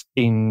golf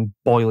in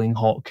boiling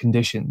hot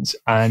conditions.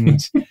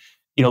 And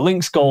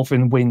links golf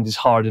in wind is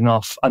hard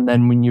enough, and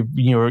then when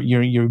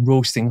you're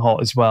roasting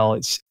hot as well.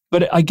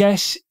 But I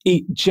guess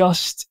it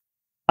just.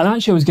 And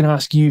actually, I was going to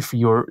ask you for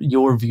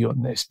your view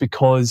on this,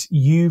 because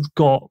you've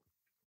got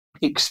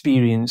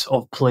experience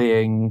of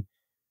playing,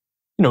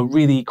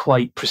 really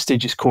quite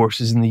prestigious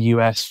courses in the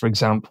US, for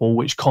example,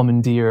 which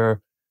commandeer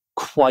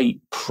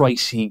quite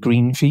pricey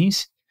green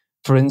fees,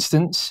 for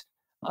instance.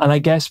 And I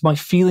guess my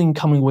feeling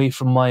coming away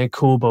from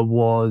Mayakoba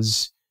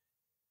was,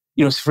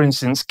 for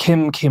instance,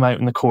 Kim came out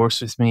on the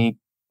course with me.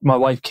 My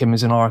wife, Kim,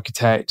 is an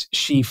architect.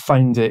 She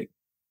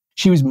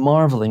was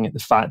marveling at the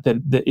fact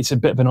that it's a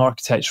bit of an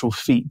architectural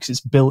feat because it's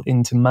built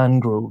into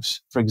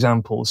mangroves, for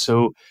example.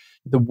 So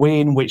the way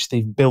in which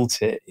they've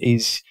built it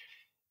is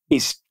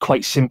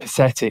quite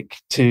sympathetic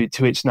to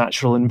its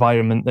natural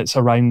environment that's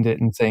around it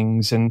and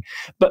things.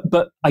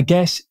 But I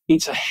guess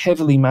it's a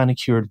heavily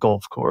manicured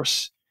golf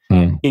course.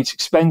 It's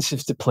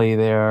expensive to play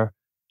there.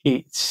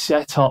 It's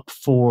set up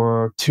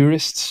for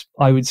tourists,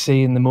 I would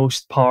say, in the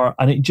most part.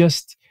 And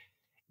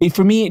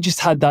for me, it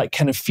just had that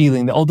kind of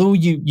feeling that although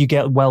you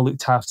get well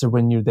looked after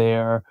when you're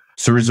there.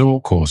 It's a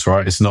resort course,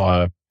 right? It's not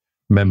a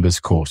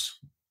members course.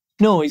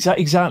 No,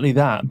 exactly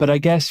that. But I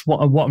guess what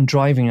I'm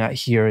driving at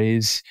here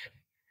is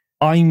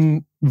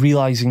I'm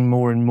realizing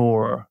more and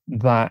more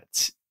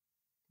that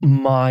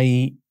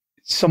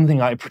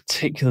something I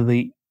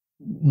particularly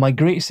my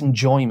greatest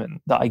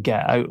enjoyment that I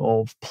get out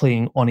of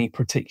playing on a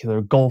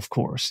particular golf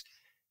course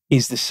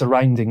is the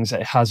surroundings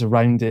that it has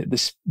around it,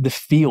 the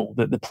feel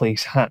that the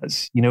place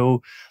has. You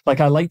know,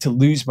 like I like to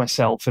lose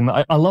myself, and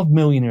I love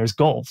Millionaires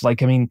Golf.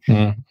 Like, I mean,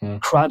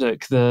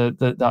 Craddock,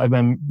 that I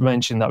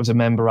mentioned that I was a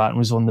member at and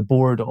was on the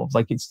board of,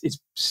 like it's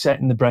set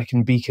in the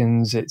Brecon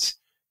Beacons. It's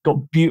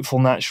got beautiful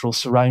natural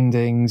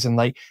surroundings, and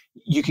like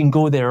you can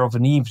go there of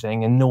an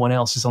evening and no one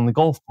else is on the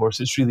golf course.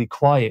 It's really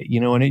quiet, you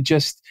know, and it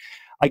just,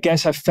 I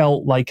guess I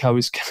felt like I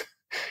was,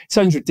 it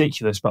sounds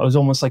ridiculous, but I was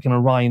almost like in a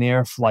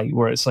Ryanair flight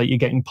where it's like you're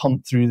getting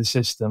pumped through the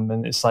system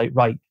and it's like,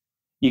 right,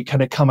 you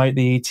kind of come out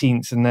the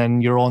 18th and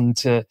then you're on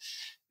to,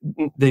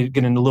 they're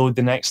going to load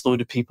the next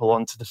load of people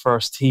onto the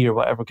first tee or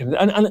whatever.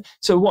 And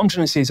so what I'm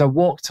trying to say is I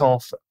walked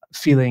off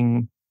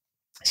feeling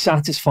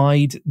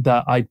satisfied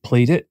that I'd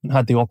played it and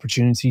had the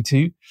opportunity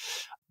to.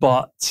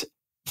 But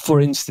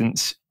for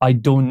instance, I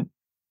don't,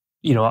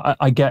 you know,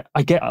 I get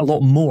a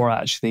lot more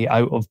actually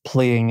out of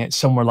playing at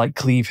somewhere like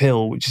Cleve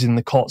Hill, which is in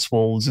the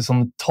Cotswolds. It's on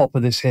the top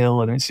of this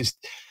hill, and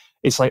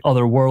it's like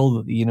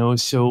otherworldly, you know.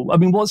 So I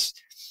mean,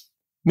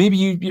 maybe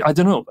you, I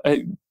don't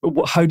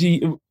know. How do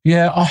you?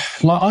 Yeah,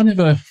 I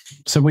never.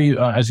 So we,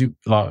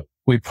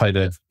 we played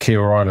at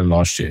Kiawah Island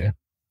last year,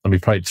 and we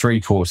played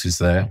 3 courses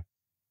there.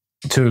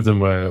 Two of them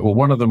were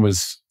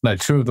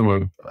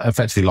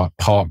effectively like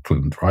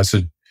parkland, right? So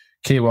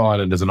Kiawah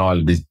Island as an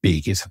island is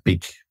big. It's a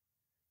big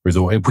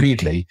resort.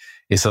 Weirdly,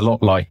 it's a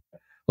lot like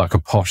a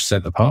posh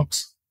Centre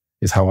Parks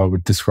is how I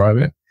would describe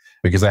it,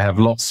 because they have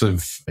lots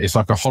of, it's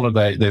like a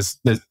holiday. There's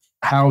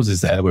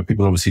houses there where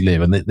people obviously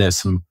live, and there's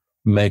some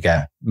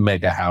mega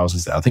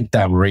houses there. I think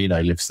Dan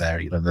Marino lives there,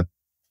 you know, the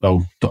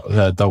old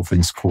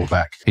Dolphins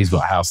quarterback. He's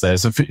got a house there.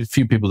 So a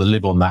few people that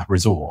live on that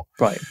resort.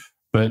 Right.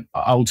 But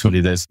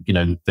ultimately there's, you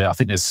know, I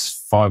think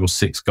there's 5 or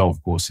 6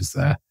 golf courses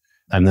there.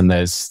 And then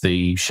there's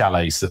the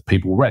chalets that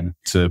people rent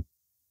to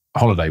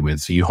holiday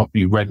with. So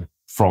you rent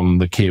from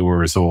the Kiawah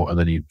resort and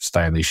then you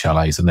stay in these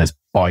chalets, and there's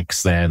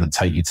bikes there that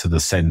take you to the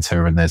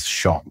centre, and there's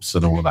shops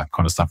and all of that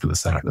kind of stuff at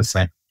the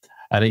centre.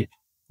 And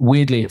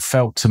weirdly, it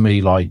felt to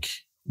me like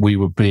we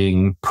were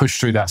being pushed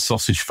through that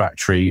sausage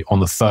factory on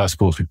the first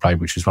course we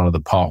played, which is one of the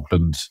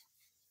Parkland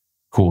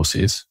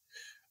courses,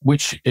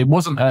 which it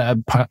wasn't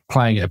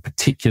playing at a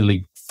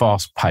particularly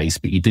fast pace,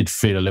 but you did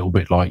feel a little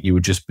bit like you were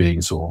just being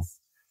sort of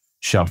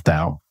shoved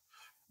out.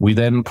 We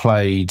then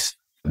played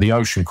the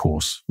Ocean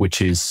course,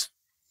 which is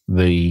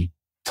the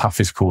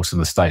toughest course in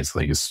the States.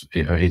 I think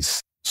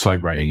its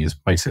slope rating is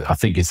basically, I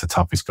think it's the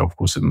toughest golf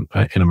course in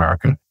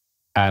America.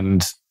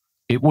 And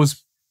it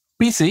was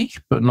busy,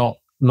 but not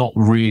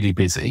really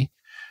busy.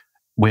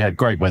 We had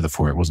great weather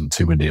for it. It wasn't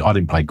too windy. I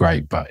didn't play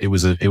great, but it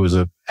was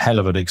a hell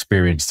of an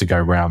experience to go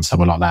around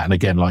somewhere like that. And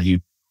again, like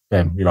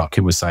like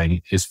Kim was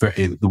saying,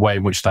 the way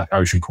in which that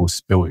Ocean course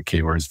is built at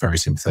Kiawah is very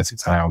sympathetic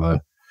to how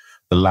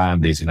the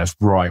land is. You know, it's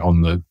right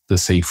on the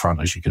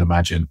seafront, as you can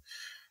imagine.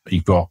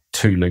 You've got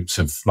 2 loops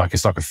of, like,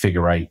 it's like a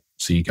figure 8.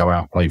 So you go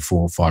out, play 4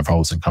 or 5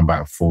 holes and come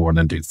back 4 and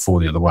then do 4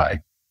 the other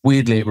way.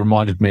 Weirdly, it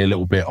reminded me a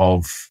little bit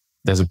of,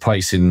 there's a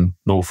place in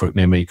Norfolk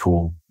near me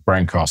called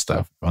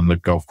Brancaster on the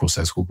golf course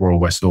that's called Royal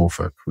West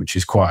Norfolk, which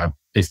is quite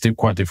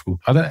difficult.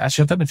 I don't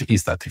know if it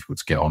is that difficult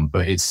to get on,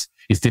 but it's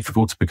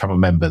difficult to become a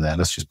member there.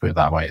 Let's just put it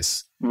that way.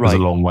 There's a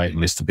long waiting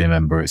list to be a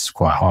member. It's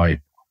quite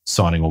high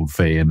signing on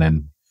fee, and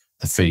then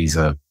the fees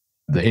are,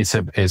 it's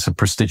a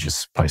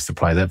prestigious place to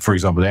play. For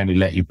example, they only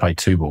let you play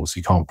 2 balls.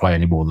 You can't play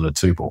any more than a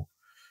 2 ball.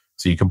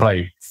 So you can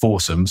play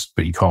foursomes,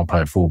 but you can't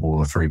play a 4 ball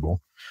or a 3 ball.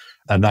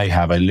 And they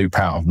have a loop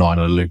out of 9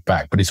 and a loop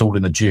back, but it's all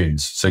in the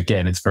dunes. So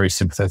again, it's very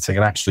sympathetic.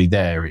 And actually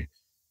there,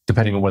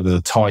 depending on whether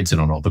the tide's in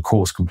or not, the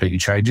course completely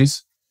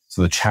changes.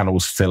 So the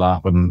channels fill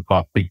up, and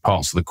like big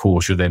parts of the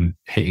course, you're then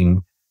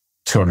hitting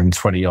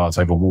 220 yards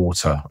over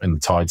water and the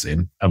tide's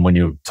in. And when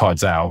your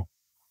tide's out,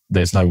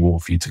 there's no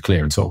water for you to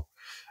clear at all.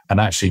 And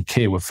actually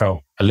Kiawah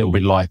felt a little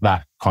bit like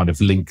that kind of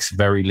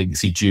very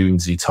linksy,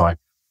 dunesy type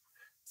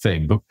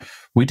thing. But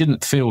we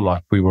didn't feel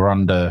like we were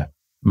under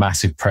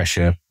massive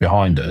pressure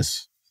behind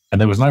us. And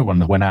there was no one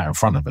that went out in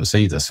front of us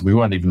either. So we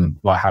weren't even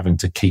like having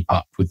to keep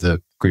up with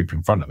the group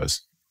in front of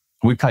us.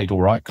 We played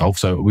all right golf,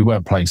 so we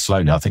weren't playing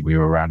slowly. I think we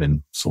were around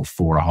in sort of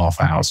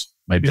 4.5 hours,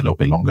 maybe a little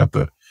bit longer,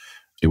 but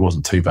it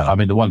wasn't too bad. I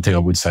mean, the one thing I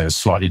would say is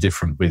slightly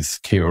different with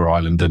Kiawah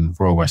Island and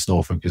Royal West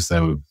Norfolk is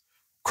there were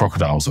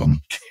crocodiles on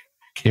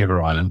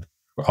Kiawah Island,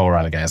 or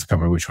alligators, I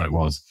can't remember which one it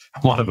was.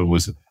 One of them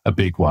was a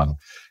big one.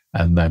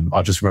 And then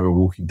I just remember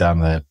walking down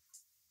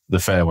the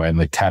fairway, and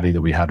the caddy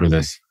that we had with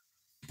us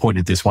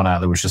pointed this one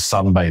out that was just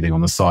sunbathing on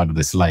the side of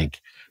this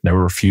lake. There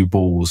were a few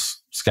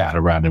balls scattered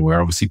around him where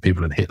obviously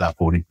people had hit that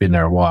ball. He'd been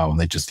there a while and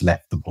they just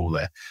left the ball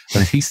there.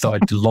 And he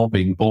started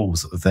lobbing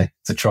balls at the thing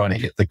to try and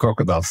hit the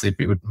crocodile, see if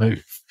it would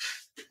move.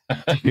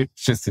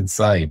 It's just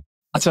insane.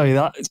 I tell you,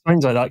 that it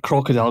sounds like that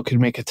crocodile could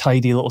make a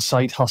tidy little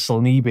side hustle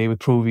on eBay with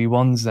Pro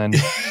V1s then.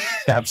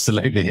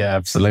 Absolutely, yeah,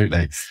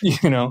 absolutely.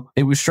 You know,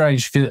 it was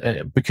strange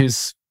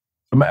because,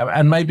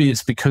 and maybe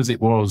it's because it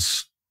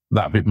was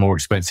that bit more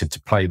expensive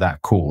to play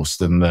that course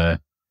than the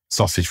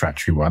Sausage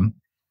Factory one.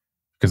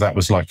 because that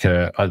was like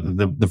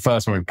the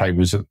first one we played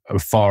was a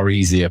far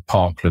easier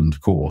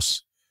parkland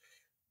course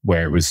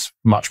where it was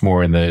much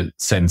more in the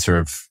centre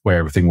of where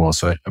everything was.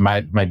 So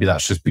maybe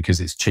that's just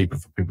because it's cheaper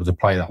for people to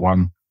play that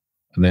one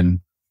and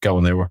then go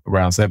on their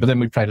rounds there. But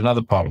then we played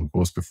another parkland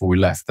course before we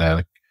left there,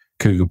 like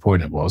Cougar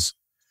Point it was,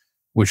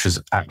 which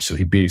was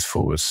absolutely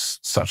beautiful. It was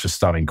such a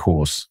stunning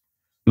course.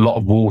 A lot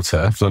of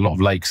water, so a lot of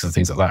lakes and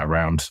things like that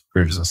around,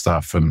 rivers and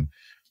stuff. And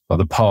like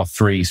the par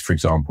threes, for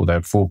example, they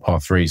had 4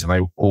 par threes and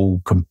they were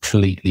all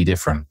completely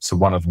different. So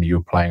one of them you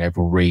were playing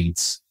over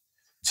reeds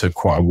to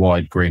quite a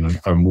wide green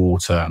and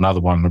water.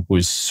 Another one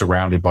was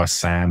surrounded by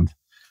sand.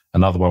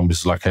 Another one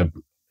was like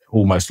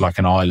almost like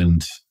an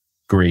island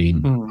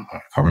green. I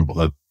can't remember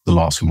what the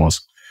last one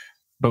was.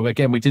 But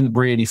again, we didn't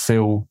really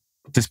feel,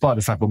 despite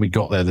the fact when we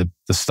got there,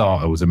 the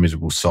starter was a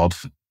miserable sod.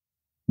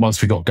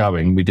 Once we got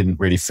going, we didn't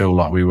really feel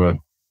like we were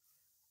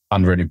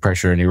under any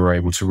pressure and you were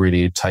able to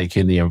really take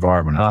in the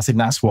environment. And I think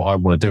that's what I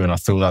want to do. And I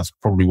feel that's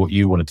probably what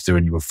you wanted to do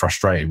and you were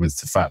frustrated with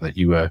the fact that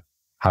you were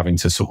having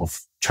to sort of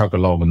chug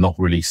along and not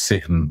really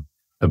sit and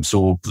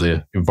absorb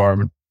the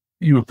environment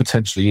you were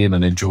potentially in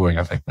and enjoying,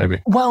 I think,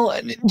 maybe. Well,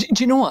 do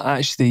you know what,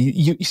 actually?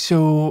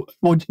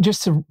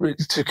 Just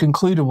to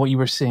conclude on what you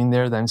were saying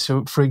there then,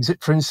 so for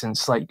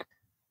instance, like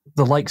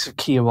the likes of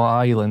Kiawah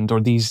Island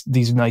or these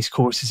nice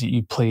courses that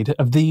you played,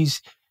 have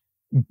these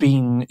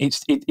been,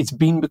 it's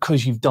been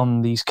because you've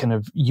done these kind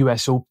of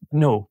US Open,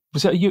 no,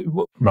 was that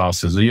you?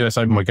 Masters, the US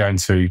Open we're going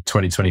to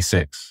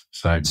 2026.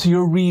 So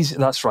your reason,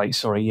 that's right,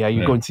 sorry, yeah,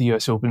 you're going to the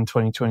US Open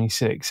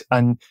 2026,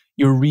 and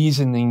your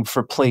reasoning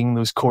for playing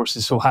those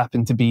courses so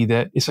happened to be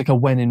that it's like a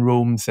when in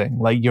Rome thing,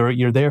 like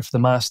you're there for the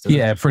Masters.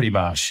 Yeah, pretty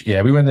much.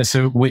 Yeah, we went there,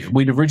 so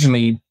we'd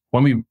originally,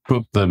 when we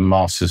booked the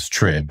Masters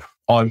trip,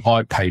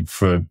 I paid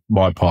for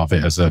my part of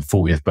it as a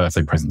 40th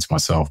birthday present to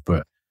myself,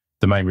 but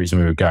the main reason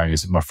we were going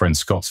is that my friend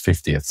Scott's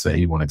 50th, so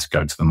he wanted to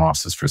go to the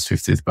Masters for his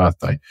 50th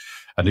birthday.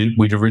 And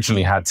we'd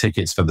originally had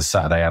tickets for the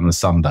Saturday and the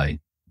Sunday,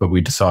 but we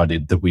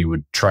decided that we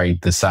would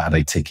trade the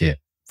Saturday ticket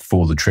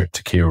for the trip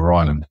to Kiawah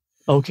Island.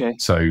 Okay.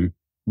 So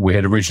we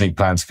had originally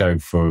planned to go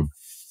for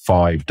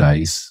 5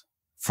 days,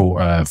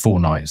 4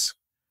 nights,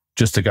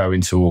 just to go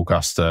into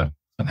Augusta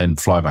and then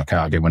fly back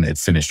out again when it had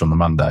finished on the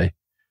Monday.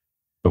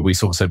 But we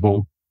sort of said,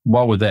 well,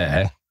 while we're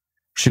there,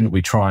 shouldn't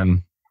we try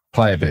and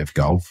play a bit of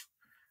golf?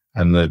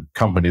 And the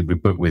company that we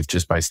booked with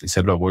just basically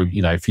said, look, well,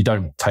 if you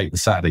don't take the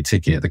Saturday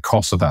ticket, the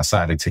cost of that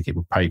Saturday ticket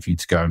will pay for you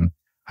to go and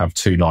have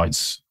 2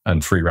 nights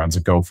and 3 rounds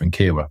of golf in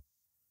Kiawah.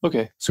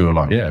 Okay. So we were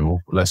like, yeah,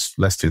 well, let's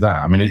do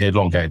that. I mean, it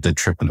elongated the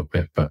trip a little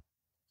bit, but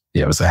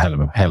yeah, it was a hell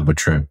of a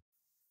trip.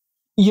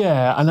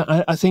 Yeah,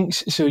 and I think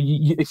so.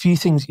 A few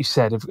things you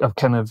said have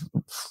kind of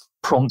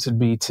prompted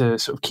me to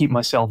sort of keep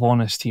myself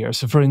honest here.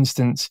 So, for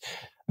instance,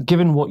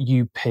 given what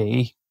you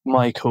pay,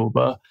 my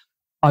Coba,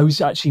 I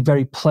was actually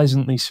very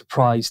pleasantly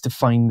surprised to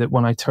find that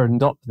when I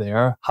turned up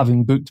there,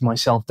 having booked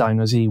myself down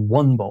as a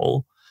 1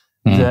 ball,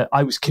 that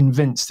I was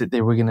convinced that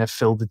they were going to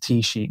fill the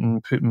tee sheet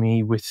and put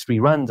me with 3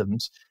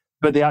 randoms,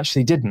 but they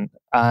actually didn't.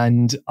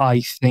 And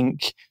I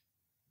think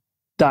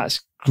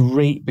that's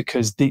great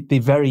because they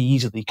very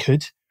easily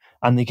could,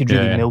 and they could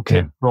really milk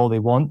it for all they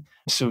want.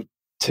 So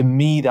to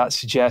me, that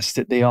suggests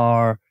that they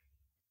are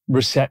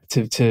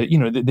receptive to,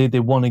 they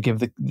want to give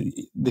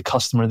the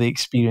customer the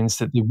experience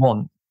that they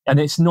want. And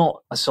it's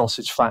not a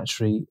sausage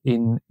factory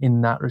in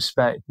that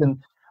respect. And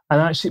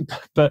actually,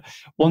 but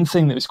one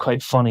thing that was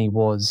quite funny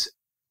was,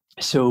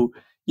 so,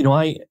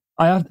 I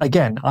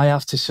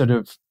have to sort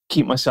of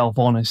keep myself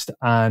honest.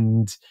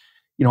 And,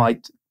 I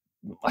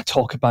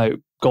talk about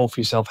Golf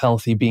Yourself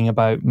Healthy being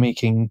about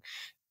making,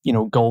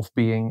 golf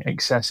being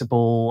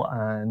accessible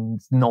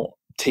and not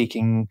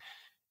taking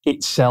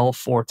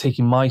itself or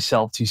taking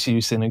myself too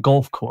seriously in a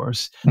golf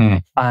course.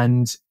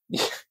 And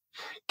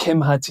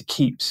Kim had to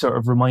keep sort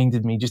of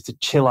reminded me just to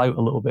chill out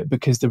a little bit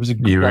because there was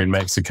you were in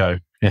Mexico.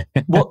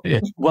 Well,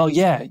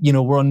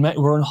 we're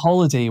on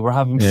holiday, we're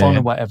having fun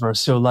or whatever.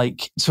 So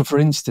for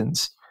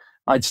instance,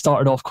 I'd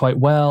started off quite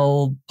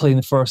well, playing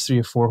the first 3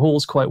 or 4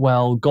 holes quite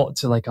well, got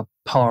to like a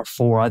par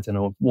 4, I don't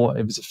know what,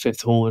 it was a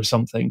 5th hole or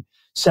something,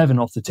 7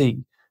 off the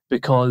tee,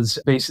 because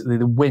basically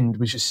the wind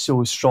was just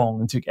so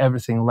strong and took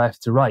everything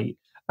left to right.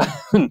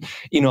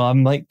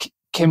 I'm like,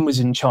 Kim was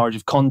in charge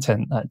of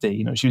content that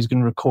day. She was going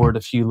to record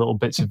a few little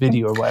bits of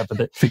video or whatever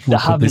that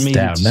haven't made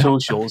it to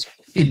socials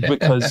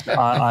because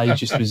I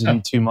just was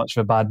in too much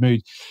of a bad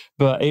mood.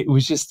 But it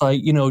was just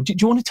like, do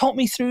you want to talk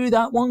me through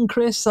that one,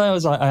 Kris? I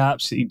was like, I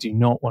absolutely do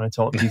not want to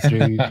talk you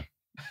through.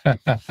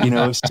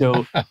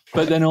 So,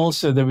 but then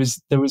also there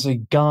was a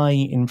guy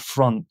in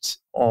front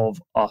of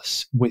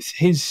us with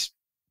his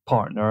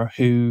partner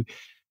who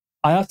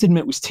I have to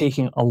admit was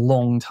taking a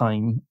long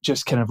time,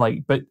 just kind of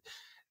like, but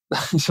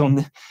so on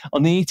the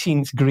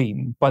 18th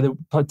green, by the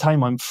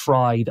time I'm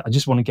fried, I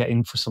just want to get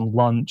in for some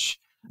lunch.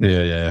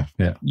 Yeah.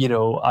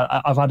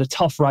 I've had a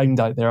tough round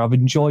out there. I've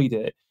enjoyed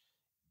it.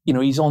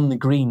 He's on the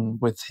green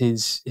with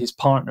his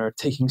partner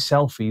taking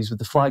selfies with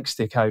the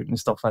flagstick out and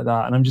stuff like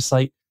that. And I'm just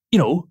like,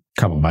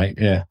 Come on, mate.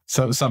 Yeah.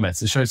 So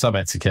show some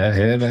etiquette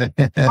here.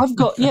 I've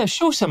got,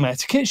 show some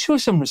etiquette, show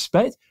some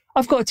respect.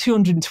 I've got a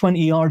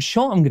 220-yard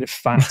shot I'm going to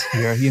fat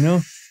here, you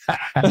know.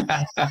 I've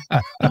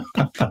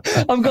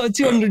got a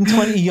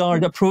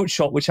 220-yard approach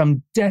shot, which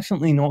I'm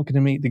definitely not going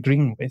to make the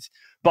green with,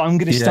 but I'm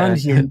going to stand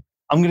here.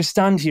 I'm going to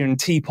stand here and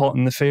teapot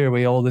in the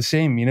fairway all the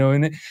same, you know.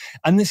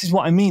 And this is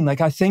what I mean.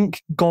 Like, I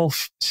think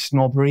golf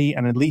snobbery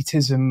and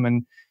elitism,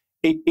 and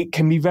it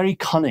can be very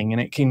cunning,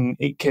 and it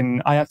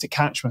can. I have to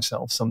catch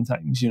myself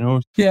sometimes, you know.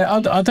 Yeah,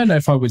 I don't know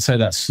if I would say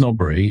that's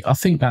snobbery. I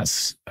think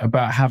that's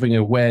about having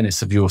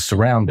awareness of your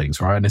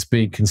surroundings, right? And it's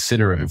being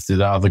considerate of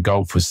the other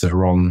golfers that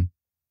are on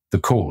the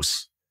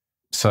course.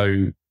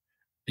 So,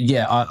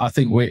 yeah, I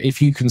think if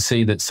you can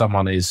see that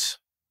someone is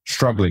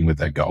struggling with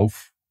their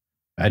golf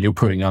and you're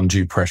putting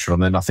undue pressure on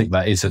them, I think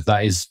that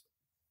is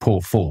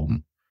poor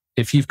form.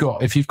 If you've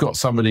got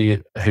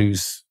somebody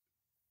who's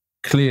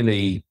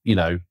clearly, you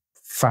know,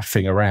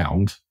 faffing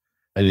around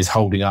and is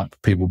holding up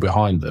people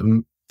behind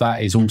them,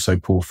 that is also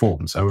poor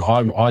form. So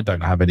I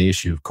don't have any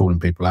issue of calling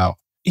people out.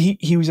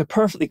 He was a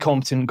perfectly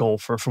competent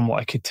golfer from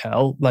what I could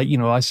tell. Like, you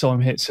know, I saw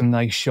him hit some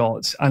nice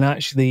shots. And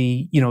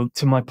actually, you know,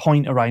 to my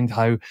point around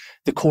how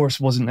the course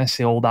wasn't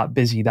necessarily all that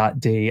busy that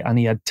day and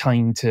he had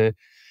time to,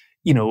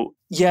 you know,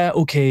 yeah,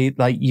 okay,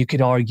 like you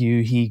could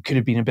argue he could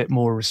have been a bit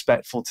more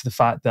respectful to the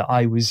fact that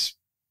I was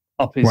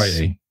up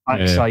his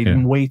backside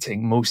and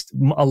waiting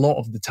a lot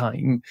of the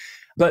time.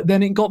 But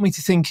then it got me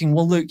to thinking,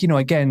 well, look, you know,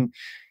 again,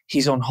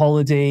 he's on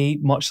holiday,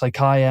 much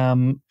like I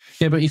am.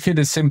 Yeah, but he could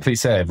have simply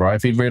said, right,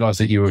 if he realised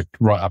that you were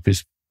right up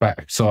his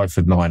backside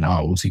for 9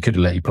 holes, he could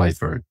have let you play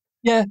through.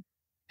 Yeah.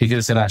 He could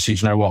have said, actually,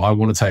 you know what, I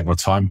want to take my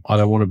time. I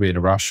don't want to be in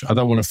a rush. I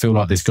don't want to feel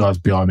like this guy's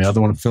behind me. I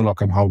don't want to feel like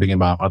I'm holding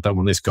him up. I don't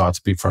want this guy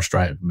to be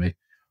frustrated with me.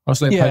 I'll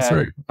just let him play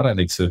through. I don't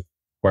need to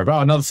worry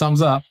about another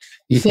thumbs up.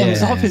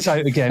 Thumbs up is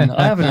out again.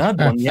 I haven't had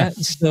one yet.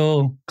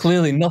 So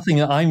clearly nothing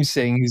that I'm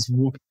saying is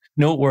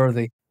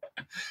noteworthy.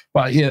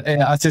 But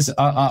yeah, I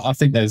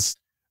think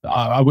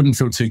I wouldn't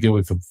feel too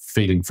guilty for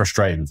feeling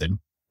frustrated with him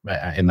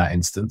in that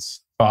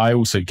instance. But I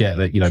also get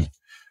that, you know,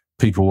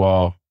 people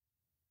are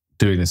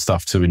doing this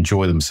stuff to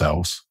enjoy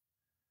themselves,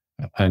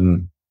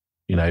 and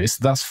you know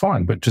that's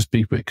fine. But just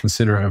be a bit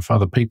considerate of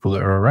other people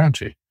that are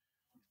around you.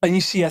 And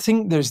you see, I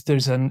think there's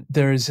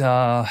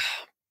a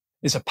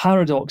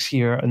paradox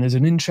here, and there's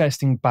an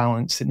interesting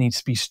balance that needs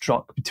to be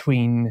struck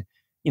between,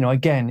 you know,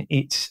 again,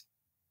 it's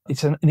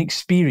an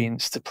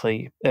experience to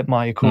play at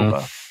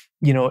Mayakoba.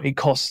 You know, it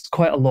costs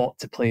quite a lot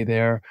to play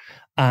there.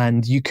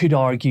 And you could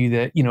argue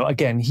that, you know,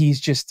 again, he's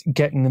just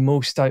getting the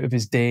most out of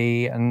his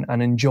day and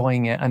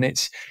enjoying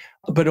it.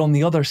 But on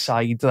the other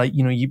side, like,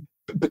 you know,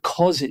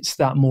 because it's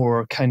that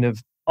more kind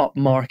of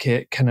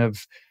upmarket, kind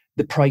of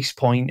the price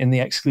point and the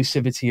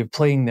exclusivity of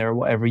playing there or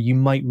whatever, you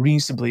might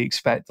reasonably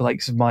expect the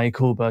likes of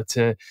Mayakoba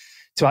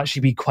to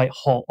actually be quite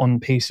hot on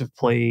pace of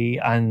play,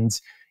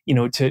 and, you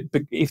know,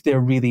 if they're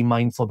really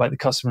mindful about the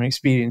customer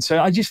experience. So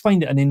I just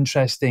find it an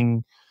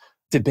interesting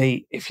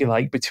debate, if you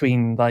like,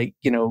 between, like,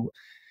 you know,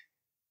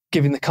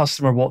 giving the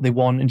customer what they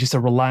want and just a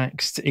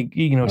relaxed,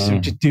 you know, so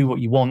just do what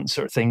you want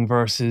sort of thing,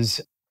 versus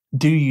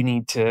do you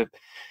need to,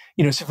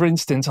 you know. So for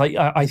instance,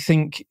 I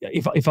think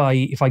if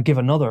I give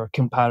another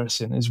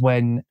comparison, is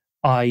when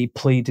I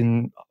played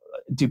in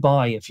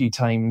Dubai a few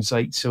times.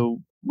 Like,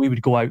 so we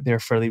would go out there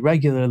fairly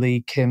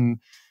regularly. Kim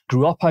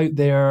grew up out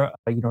there.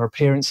 You know, her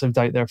parents lived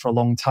out there for a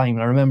long time.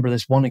 And I remember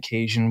this one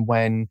occasion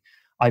when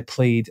I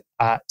played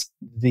at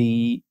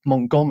the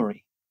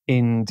Montgomery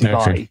in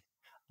Dubai,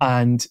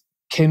 and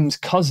Kim's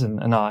cousin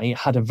and I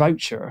had a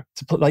voucher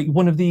to put, like,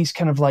 one of these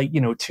kind of, like,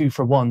 you know,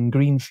 2-for-1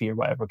 green fee or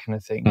whatever kind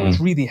of thing, which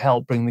really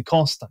helped bring the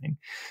cost down.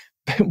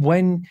 But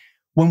when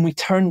we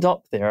turned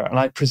up there and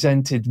I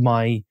presented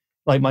my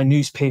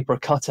newspaper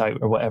cutout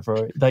or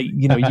whatever, like,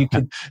 you know, you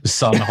could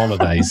Sun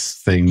Holidays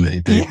thing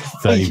that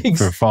they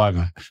for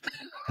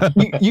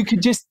 $5. you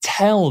could just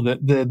tell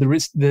that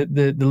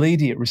the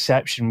lady at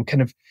reception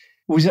kind of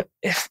was,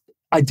 if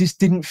I just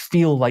didn't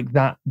feel like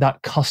that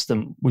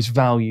custom was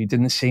valued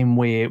in the same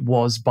way it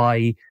was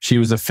by. She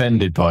was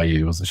offended by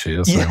you, wasn't she?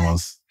 That's what it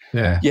was.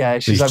 Yeah. Yeah.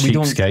 She's these like, we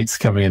don't. Cheapskates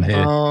coming in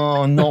here.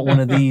 Oh, not one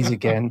of these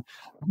again.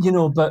 You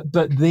know, but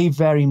they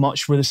very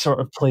much were the sort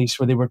of place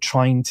where they were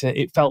trying to,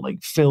 it felt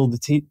like, fill the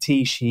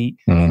tea sheet,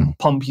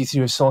 pump you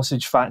through a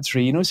sausage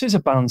factory, you know, so it's a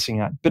balancing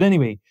act. But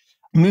anyway,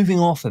 moving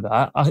off of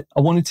that, I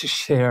wanted to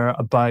share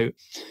about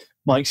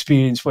my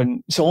experience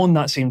so on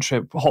that same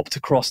trip, hopped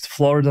across to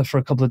Florida for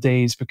a couple of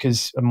days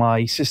because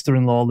my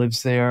sister-in-law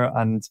lives there,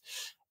 and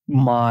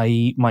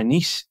my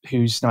niece,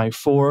 who's now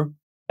 4,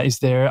 is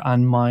there,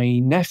 and my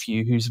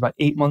nephew, who's about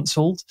 8 months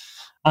old.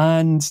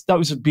 And that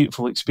was a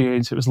beautiful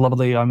experience. It was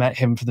lovely. I met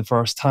him for the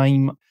first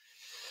time.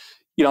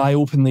 You know, I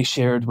openly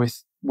shared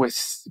with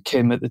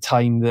Kim at the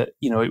time that,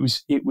 you know, it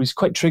was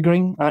quite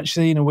triggering,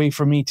 actually, in a way,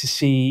 for me to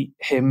see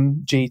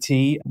him,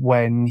 JT,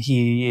 when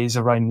he is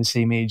around the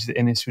same age that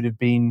Innes would have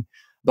been.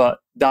 But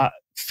that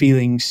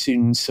feeling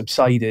soon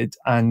subsided,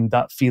 and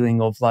that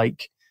feeling of,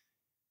 like,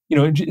 you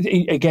know,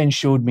 it again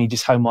showed me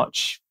just how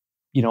much,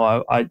 you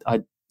know, I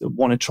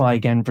want to try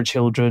again for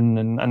children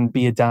and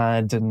be a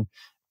dad and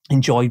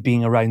enjoyed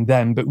being around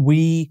them. But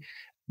we,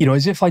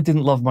 as if I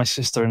didn't love my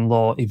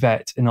sister-in-law,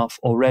 Yvette, enough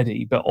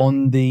already, but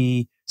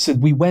so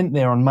we went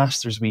there on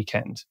Masters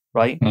weekend,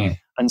 right?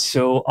 And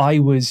so I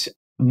was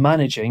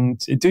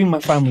doing my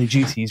family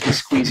duties, was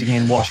squeezing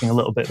in, watching a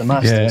little bit of the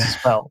Masters as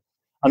well.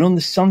 And on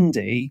the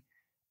Sunday,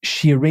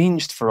 she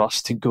arranged for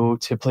us to go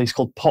to a place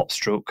called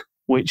Popstroke,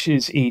 which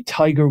is a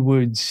Tiger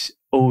Woods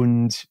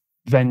owned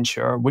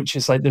venture, which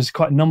is like, there's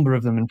quite a number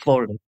of them in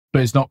Florida.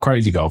 But it's not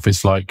crazy golf.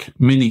 It's like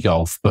mini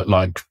golf, but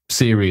like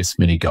serious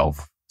mini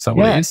golf. Is that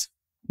what it is?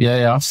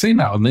 Yeah. I've seen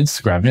that on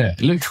Instagram. Yeah.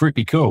 It looks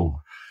really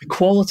cool. The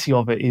quality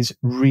of it is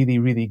really,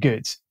 really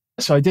good.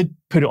 So I did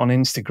put it on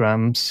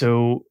Instagram.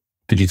 So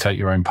did you take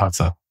your own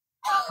putter?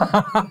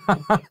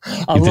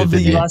 I love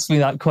that you asked me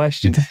that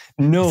question.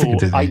 No,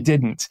 I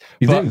didn't.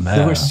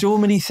 There were so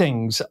many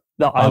things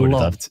that I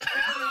loved.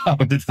 I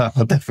did that.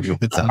 I definitely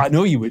would have. I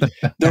know you would.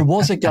 There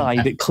was a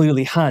guy that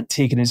clearly had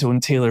taken his own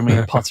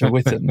tailor-made putter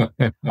with him.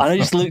 And I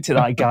just looked at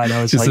that guy and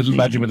I was just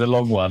imagine with a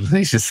long one.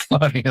 He's just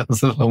sliding on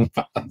the long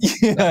putter.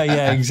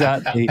 Yeah,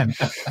 exactly.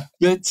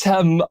 But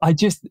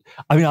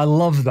I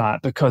love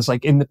that because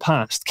like in the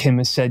past, Kim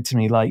has said to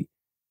me like,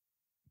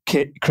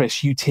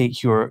 Kris, you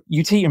take your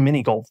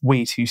mini golf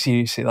way too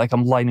seriously. Like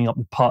I'm lining up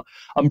the putt.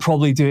 I'm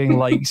probably doing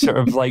like sort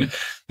of like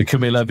the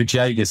Camilo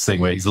Villegas thing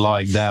where he's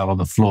lying down on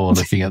the floor,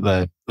 looking at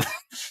the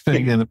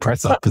thing in the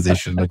press up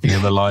position, looking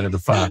at the line of the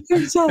putt.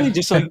 Exactly,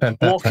 just like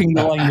walking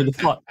the line with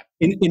the putt.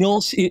 In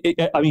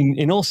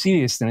all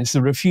seriousness,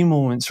 there were a few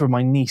moments where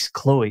my niece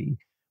Chloe,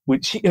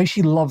 which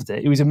she loved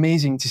it. It was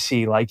amazing to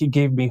see. Like it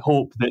gave me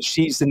hope that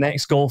she's the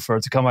next golfer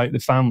to come out of the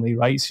family,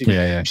 right? So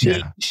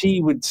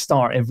she would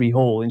start every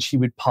hole and she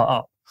would putt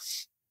up,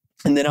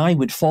 and then I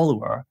would follow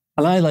her.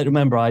 And I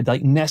remember I'd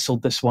like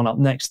nestled this one up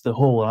next to the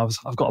hole, and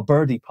I've got a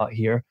birdie putt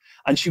here,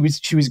 and she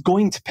was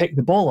going to pick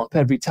the ball up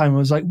every time. I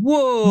was like,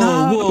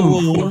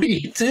 whoa, what are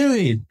you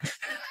doing?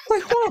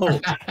 Like, whoa,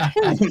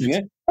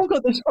 I've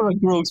got this sort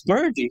of gross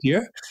birdie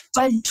here.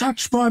 Don't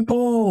touch my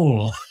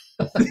ball.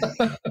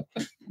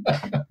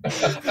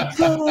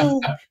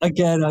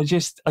 Again,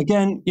 just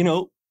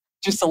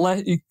to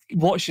let you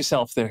watch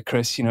yourself there,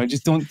 Kris.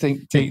 Just don't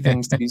take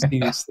things too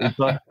seriously.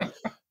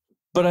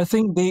 But I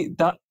think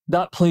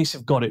that place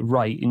have got it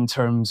right in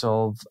terms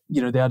of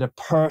they had a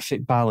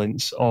perfect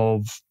balance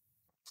of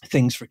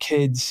things for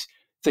kids,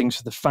 things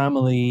for the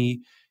family.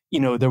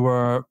 There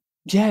were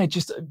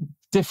just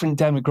different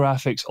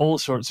demographics, all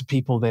sorts of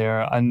people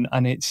there, and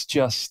it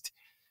was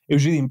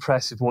really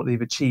impressive what they've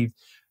achieved.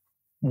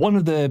 One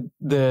of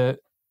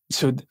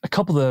so a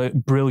couple of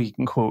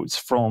brilliant quotes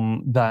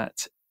from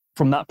that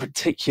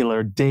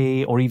particular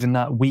day or even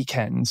that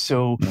weekend.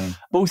 So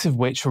both of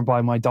which were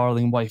by my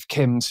darling wife,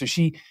 Kim. So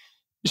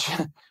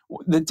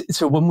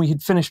so when we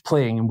had finished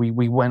playing and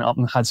we went up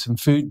and had some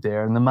food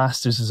there and the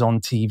Masters is on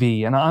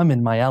TV and I'm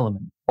in my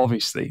element,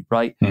 obviously,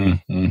 right?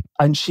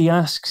 And she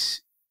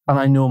asks, and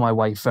I know my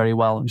wife very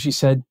well, and she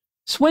said,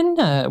 so when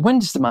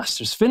does the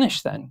Masters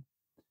finish then?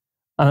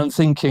 And I'm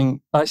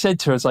thinking, I said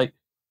to her, it's like,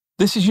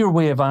 this is your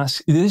way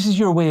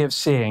of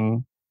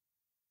saying,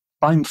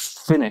 I'm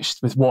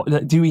finished with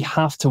what, do we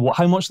have to,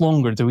 how much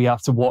longer do we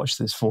have to watch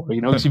this for?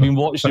 Because you've been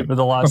watching it for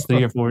the last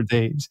 3 or 4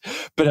 days.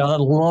 But I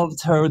loved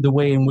the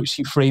way in which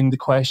she framed the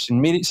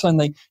question, made it sound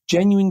like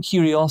genuine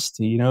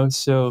curiosity,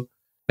 so.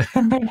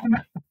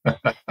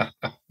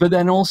 But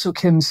then also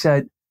Kim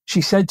said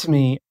to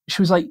me,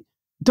 she was like,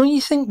 don't you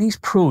think these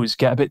pros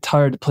get a bit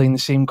tired of playing the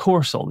same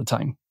course all the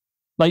time?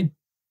 Like,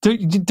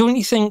 don't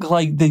you think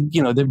like they'd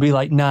be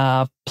like,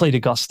 nah, I've played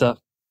Augusta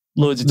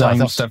loads of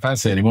times. I don't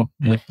fancy it anymore.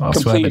 Yeah,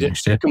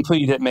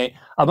 completed it, mate.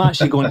 I'm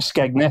actually going to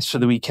Skegness for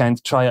the weekend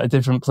to try at a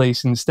different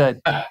place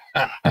instead. I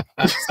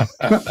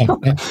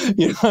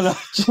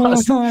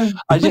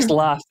just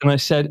laughed and I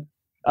said,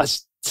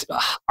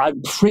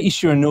 I'm pretty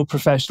sure no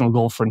professional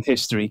golfer in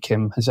history,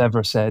 Kim, has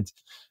ever said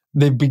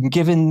they've been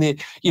given they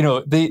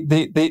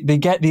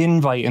get the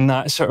invite in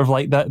that sort of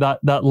like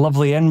that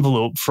lovely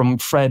envelope from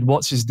Fred,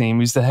 what's his name,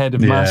 who's the head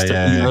of Master,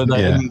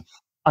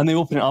 and they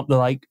open it up, they're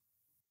like,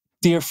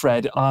 dear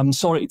Fred, I'm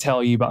sorry to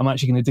tell you, but I'm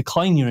actually going to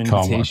decline your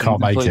invitation. Can't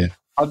make it.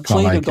 I've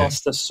played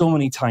Augusta so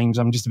many times,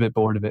 I'm just a bit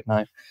bored of it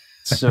now.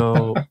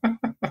 So,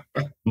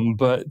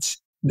 but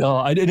no,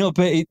 I don't know.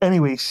 But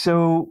anyway,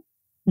 so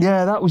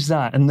yeah, that was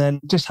that. And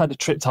then just had a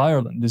trip to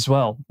Ireland as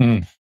well,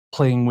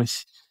 playing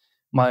with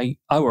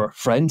our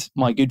friend,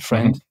 my good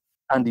friend,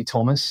 Andy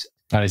Thomas.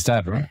 And his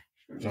dad, right?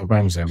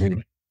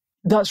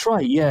 That's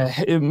right,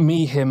 yeah.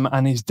 Me, him,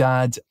 and his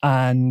dad,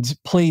 and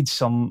played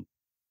some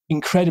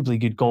incredibly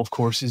good golf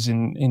courses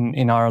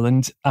in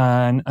Ireland.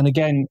 And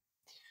again,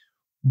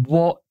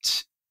 one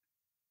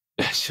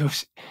of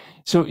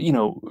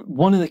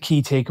the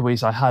key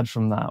takeaways I had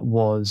from that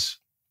was,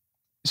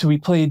 so we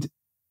played,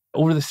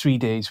 over the 3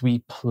 days, we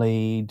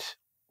played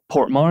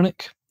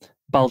Portmarnock,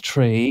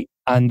 Baltray,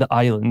 and the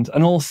Island,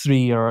 and all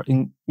three are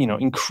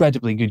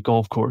incredibly good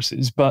golf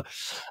courses. But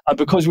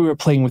because we were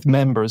playing with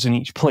members in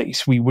each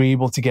place, we were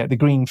able to get the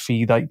green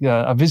fee, like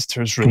a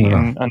visitor's rate,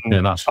 and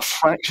nice. a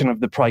fraction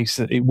of the price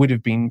that it would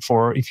have been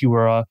for if you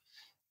were a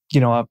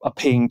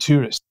paying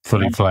tourist,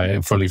 fully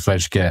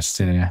fledged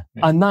guest. Yeah.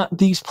 And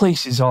these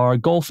places are,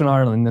 Golf in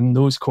Ireland, and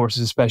those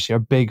courses especially, are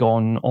big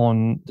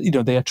on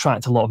they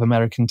attract a lot of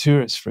American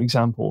tourists, for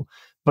example.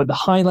 But the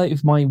highlight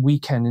of my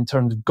weekend in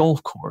terms of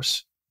golf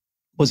course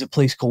was a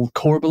place called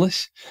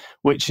Corbelis,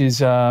 which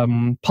is a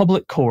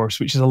public course,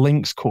 which is a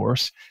links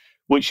course,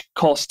 which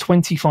costs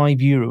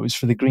 €25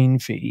 for the green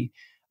fee.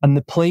 And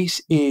the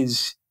place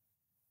it's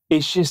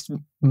just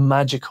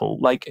magical.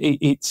 Like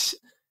it's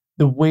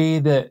the way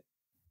that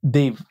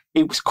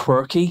it was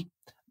quirky.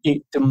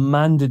 It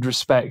demanded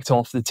respect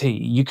off the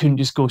tee. You couldn't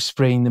just go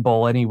spraying the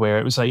ball anywhere.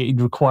 It was like it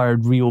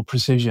required real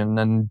precision,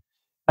 and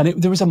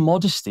there was a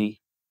modesty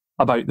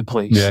about the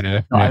place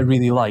that I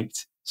really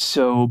liked.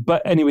 So,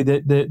 but anyway,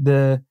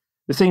 the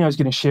thing I was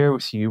going to share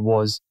with you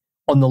was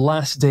on the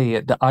last day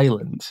at the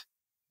Island,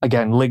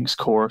 again, links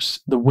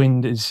course, the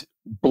wind is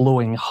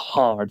blowing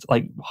hard,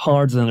 like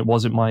harder than it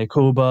was at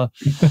Mayakoba.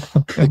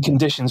 The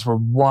conditions were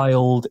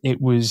wild.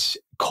 It was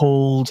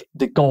cold.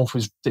 The golf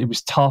was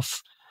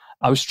tough.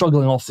 I was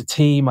struggling off the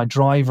tee. My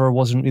driver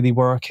wasn't really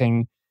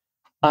working.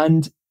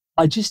 And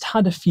I just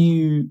had a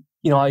few,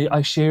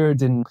 I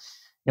shared in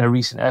a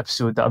recent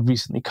episode that I've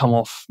recently come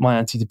off my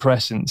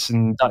antidepressants,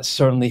 and that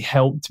certainly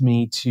helped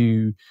me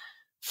to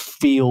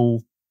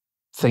feel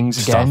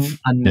things again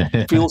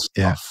and feel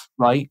stuff,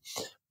 right?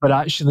 But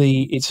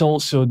actually, it's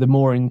also the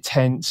more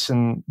intense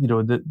and,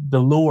 the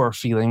lower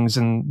feelings,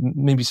 and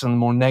maybe some of the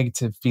more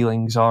negative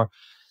feelings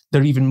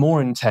they're even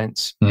more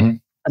intense. Mm-hmm.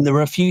 And there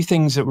were a few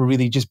things that were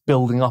really just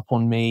building up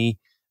on me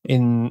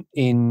in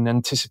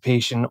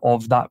anticipation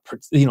of that,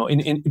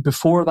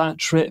 before that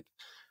trip.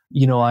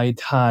 I'd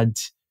had,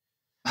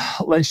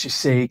 let's just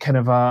say, kind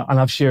of and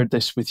I've shared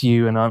this with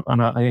you, and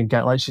I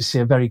get, let's just say,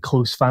 a very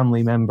close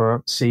family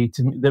member say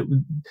to me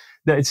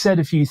that had said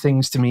a few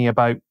things to me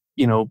about,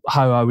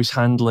 how I was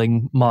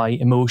handling my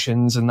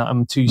emotions, and that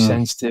I'm too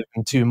sensitive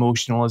and too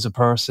emotional as a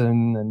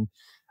person, and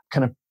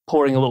kind of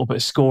pouring a little bit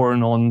of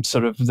scorn on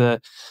sort of the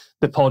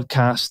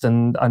podcast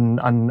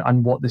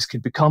and what this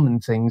could become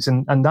and things.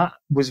 And that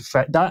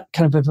that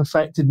kind of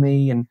affected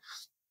me. And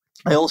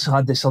I also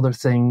had this other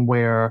thing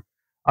where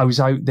I was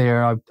out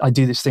there. I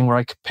do this thing where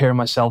I compare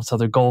myself to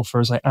other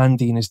golfers. Like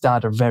Andy and his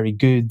dad are very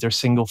good. They're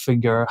single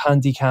figure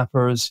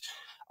handicappers.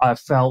 I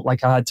felt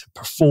like I had to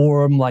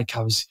perform, like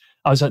I was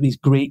at these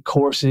great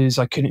courses.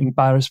 I couldn't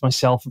embarrass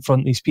myself in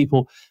front of these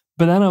people.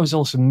 But then I was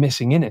also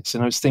missing Innes,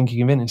 and I was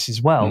thinking of Innes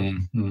as well.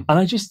 Mm-hmm.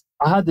 And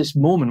I had this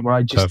moment where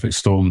I just... Perfect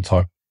storm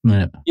type.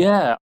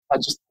 Yeah, I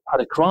just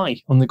had a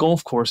cry on the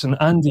golf course, and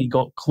Andy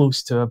got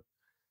close to,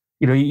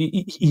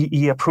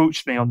 he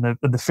approached me on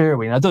the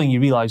fairway, and I don't think he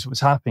realised what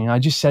was happening. I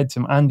just said to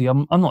him, Andy,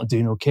 I'm not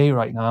doing okay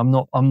right now.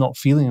 I'm not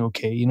feeling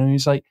okay.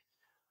 He's like,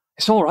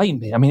 it's all right,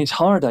 mate. I mean, it's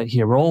hard out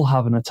here. We're all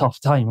having a tough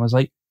time. I was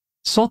like,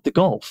 sod the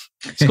golf.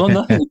 It's got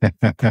nothing.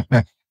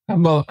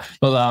 I'm not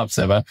that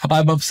upset about it.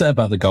 I'm upset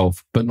about the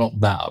golf, but not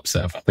that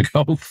upset about the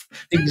golf.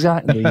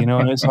 Exactly,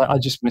 and it's like, I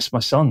just miss my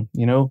son,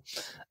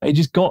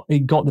 It got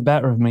the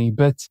better of me.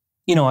 But,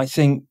 I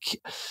think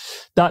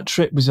that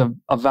trip was a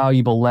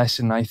valuable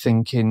lesson, I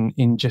think,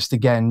 in just,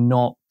 again,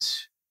 not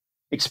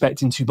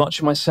expecting too much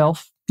of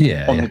myself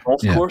on the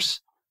golf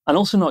course, and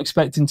also not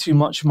expecting too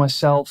much of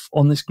myself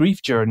on this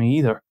grief journey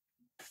either.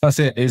 That's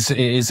it. It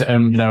is,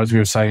 as we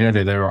were saying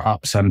earlier, there are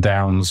ups and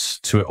downs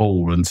to it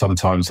all, and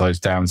sometimes those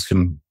downs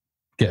can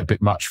get a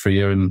bit much for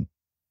you, and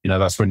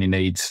that's when you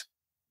need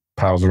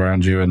pals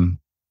around you and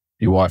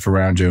your wife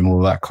around you and all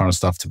that kind of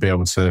stuff to be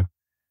able to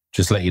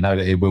just let you know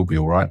that it will be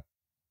all right.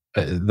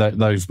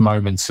 Those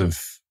moments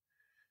of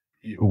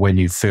when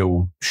you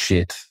feel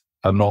shit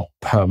are not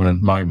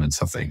permanent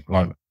moments. I think,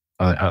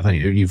 I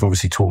think you've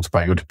obviously talked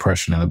about your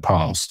depression in the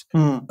past,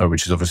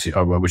 which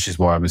is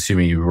why I'm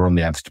assuming you were on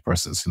the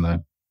antidepressants in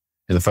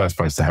the first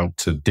place to help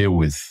to deal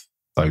with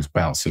those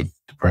bouts of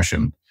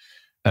depression.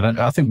 And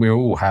I think we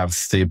all have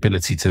the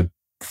ability to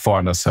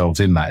find ourselves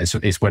in that.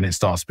 It's when it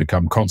starts to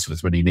become constant,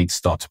 it's when you need to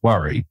start to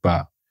worry.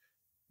 But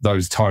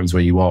those times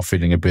where you are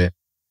feeling a bit,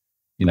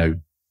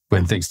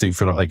 when things do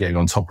feel like they're getting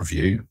on top of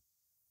you,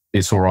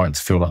 it's all right to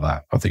feel like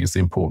that. I think it's the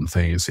important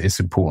thing. It's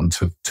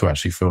important to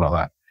actually feel like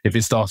that. If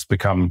it starts to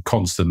become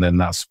constant, then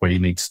that's where you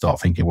need to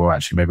start thinking, well,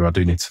 actually, maybe I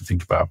do need to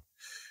think about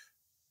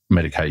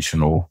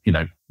medication or,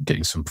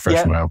 getting some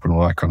professional help and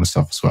all that kind of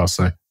stuff as well.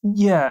 So,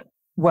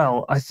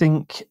 well, I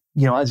think,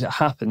 as it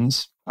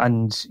happens,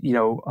 and,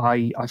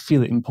 I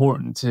feel it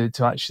important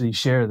to actually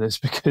share this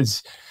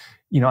because,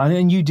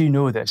 and you do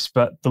know this,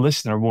 but the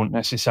listener won't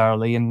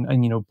necessarily. And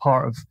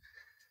part of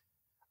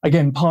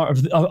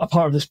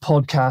this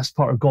podcast,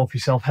 part of Golf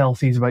Yourself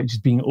Healthy is about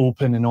just being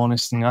open and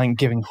honest, and I think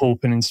giving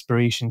hope and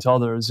inspiration to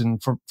others.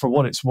 And for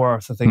what it's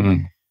worth, I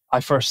think I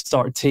first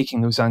started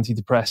taking those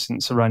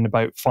antidepressants around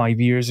about 5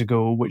 years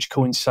ago, which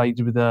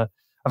coincided with a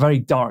very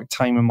dark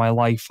time in my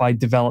life. I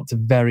developed a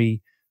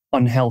very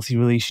unhealthy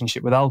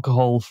relationship with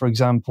alcohol, for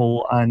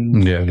example.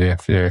 And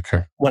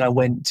okay. when I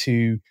went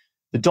to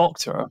the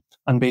doctor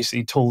and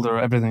basically told her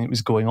everything that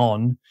was going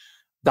on,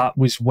 that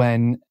was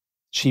when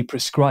she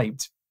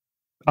prescribed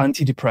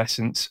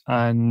antidepressants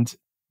and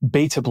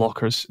beta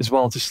blockers as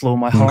well to slow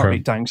my heart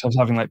rate down, because I was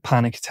having like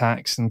panic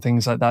attacks and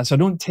things like that. So I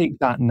don't take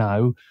that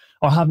now,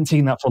 or I haven't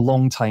taken that for a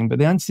long time, but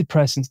the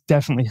antidepressants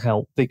definitely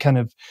help.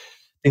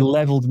 They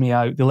leveled me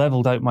out. They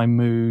leveled out my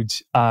mood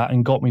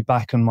and got me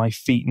back on my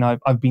feet. And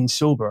I've been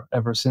sober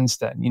ever since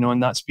then,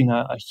 and that's been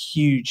a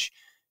huge,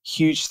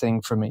 huge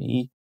thing for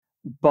me.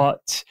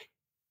 But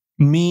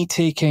me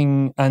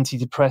taking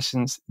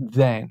antidepressants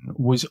then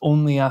was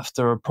only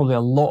after probably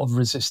a lot of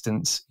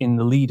resistance in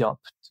the lead up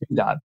to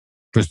that.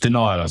 It was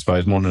denial, I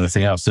suppose, more than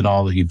anything else.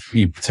 Denial that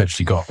you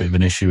potentially got a bit of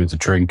an issue with the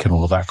drink and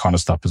all of that kind of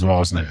stuff as well,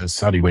 isn't it?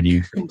 It's only when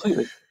you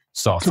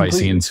start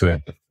facing into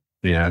it.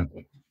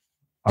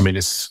 I mean,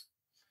 it's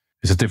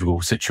a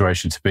difficult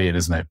situation to be in,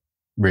 isn't it?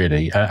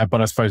 Really.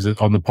 But I suppose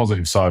that on the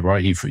positive side,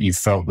 right, you've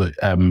felt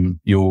that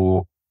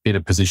you're in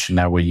a position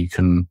now where you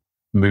can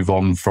move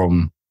on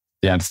from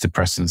the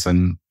antidepressants.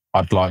 And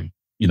I'd like,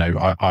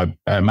 I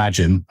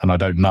imagine, and I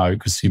don't know,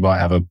 because you might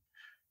have a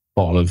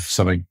bottle of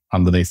something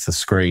underneath the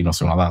screen or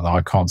something like that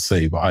I can't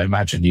see, but I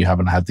imagine you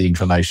haven't had the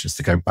inclinations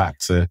to go back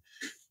to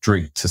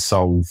drink to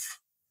solve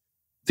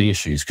the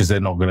issues, because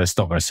it's not going to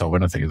solve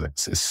anything.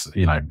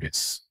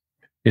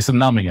 It's a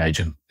numbing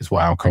agent is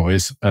what alcohol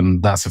is,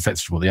 and that's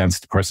effectively what the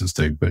antidepressants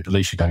do, but at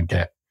least you don't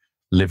get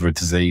liver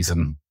disease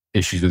and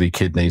issues with your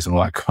kidneys and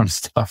all that kind of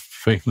stuff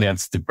from the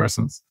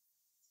antidepressants.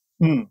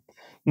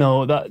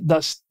 No,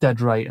 that's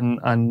dead right.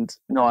 And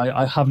no,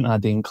 I haven't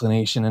had the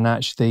inclination. And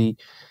actually,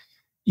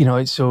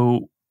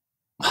 so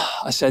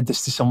I said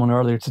this to someone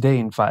earlier today,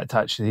 in fact,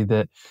 actually,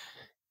 that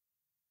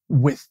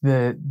with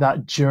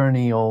that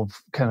journey of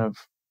kind of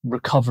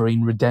recovery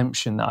and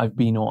redemption that I've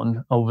been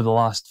on over the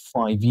last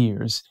 5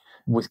 years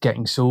with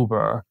getting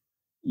sober,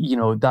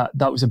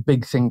 that was a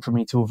big thing for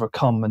me to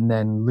overcome. And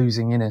then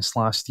losing Innes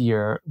last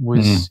year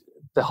was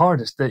the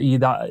hardest.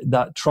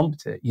 That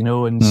trumped it,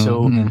 and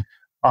so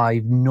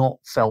I've not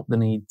felt the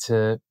need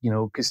to,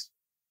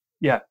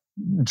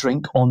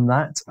 drink on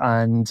that,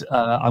 and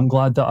I'm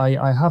glad that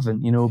I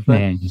haven't,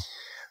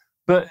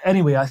 but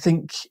anyway, I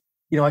think,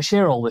 I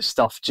share all this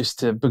stuff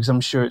because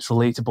I'm sure it's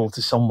relatable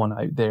to someone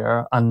out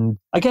there. And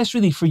I guess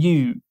really for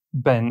you,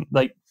 Ben,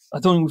 like, I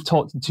don't think we've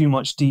talked in too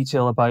much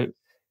detail about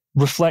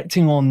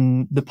reflecting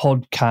on the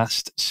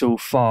podcast so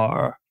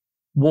far.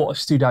 What has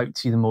stood out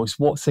to you the most?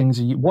 What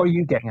are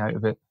you getting out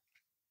of it?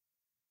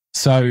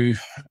 So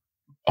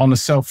on a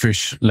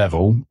selfish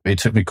level, it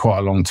took me quite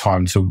a long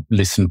time to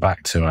listen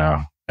back to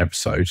our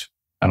episode.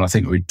 And I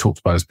think we talked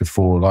about this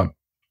before. Like,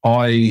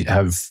 I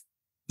have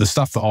the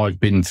stuff that I've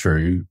been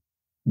through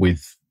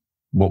with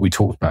what we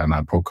talked about in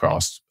that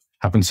podcast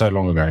happened so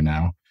long ago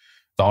now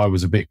that I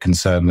was a bit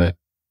concerned that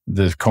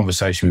the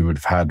conversation we would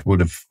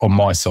have on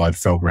my side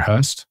felt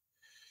rehearsed,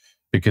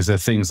 because they're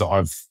things that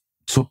I've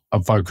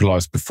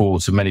vocalized before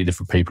to many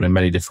different people in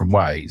many different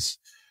ways.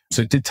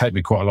 So it did take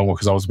me quite a long while,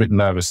 because I was a bit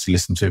nervous to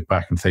listen to it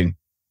back and think,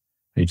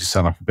 you just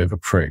sound like a bit of a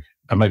prick.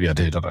 And maybe I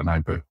did, I don't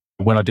know. But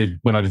when I did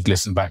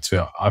listen back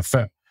to it, I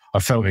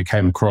felt it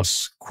came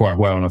across quite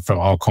well, and I felt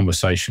our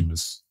conversation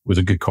was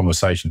a good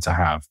conversation to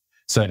have.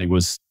 Certainly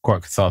was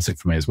quite cathartic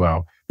for me as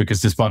well,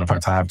 because despite the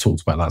fact I have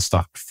talked about that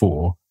stuff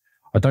before,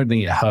 I don't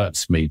think it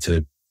hurts me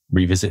to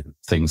revisit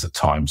things at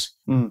times.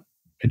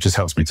 It just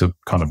helps me to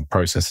kind of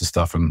process the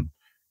stuff and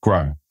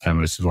grow.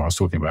 And this is what I was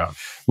talking about.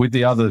 With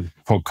the other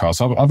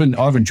podcasts,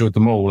 I've enjoyed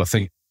them all. I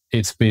think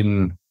it's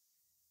been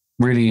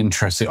really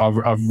interesting.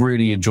 I've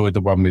really enjoyed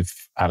the one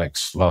with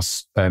Alex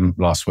last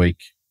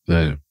week.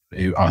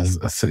 He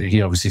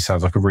obviously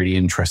sounds like a really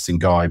interesting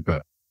guy,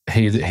 but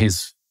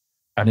he's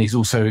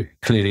also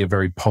clearly a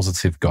very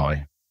positive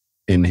guy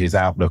in his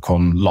outlook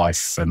on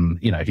life. And,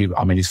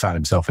 he's found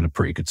himself in a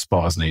pretty good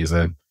spot, hasn't he? He's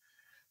an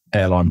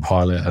airline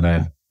pilot,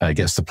 and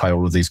gets to play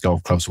all of these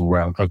golf courses all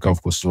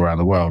around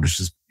the world, which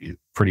is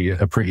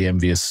a pretty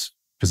envious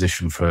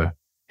position for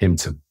him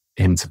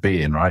to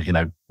be in, right?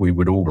 We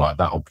would all like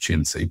that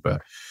opportunity,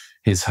 but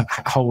his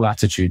whole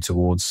attitude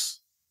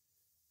towards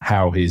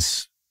how he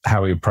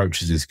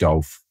approaches his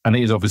golf, and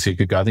he's obviously a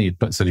good guy. I think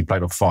he said he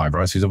played off 5,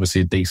 right? So he's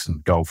obviously a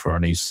decent golfer,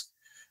 and he's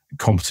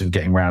competent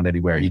getting around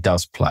anywhere he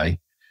does play.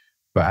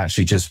 But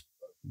actually,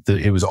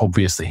 it was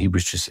obvious that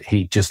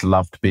he just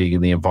loved being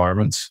in the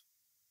environment.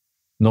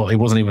 It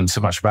wasn't even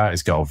so much about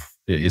his golf.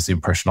 It is the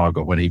impression I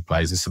got when he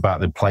plays. It's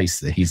about the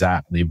place that he's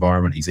at, the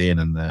environment he's in,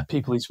 and the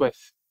people he's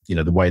with.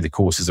 The way the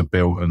courses are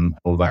built and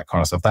all that kind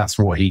of stuff. That's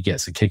what he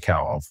gets a kick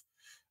out of.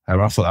 And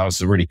I thought that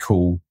was a really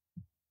cool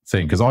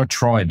thing, because I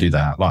try and do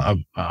that. Like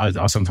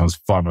I sometimes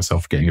find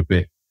myself getting a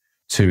bit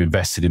too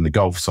invested in the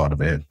golf side of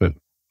it, but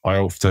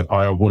I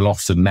will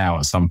often now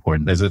at some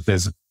point.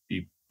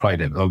 You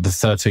played it. The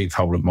 13th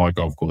hole at my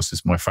golf course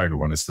is my favourite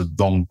one. It's the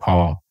long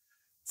par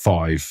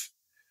 5.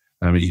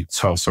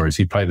 So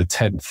you play the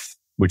 10th,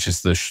 which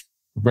is the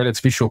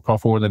relatively short par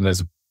 4, and then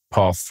there's a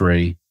par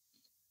 3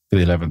 for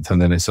the 11th, and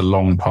then it's a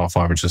long par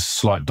 5, which is a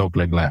slight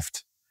dogleg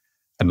left.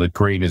 and the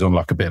green is on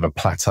like a bit of a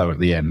plateau at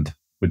the end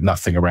with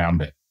nothing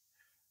around it.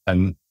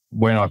 And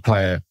when I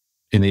play it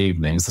in the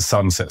evenings, the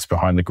sun sets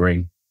behind the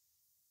green.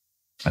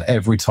 And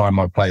every time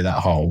I play that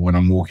hole, when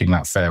I'm walking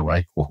that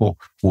fairway or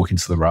walking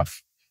to the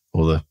rough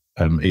or the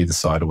either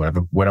side or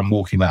whatever, when I'm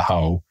walking that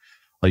hole,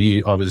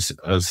 as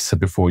I said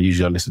before,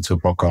 usually I listen to a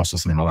podcast or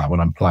something like that when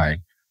I'm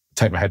playing,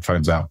 take my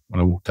headphones out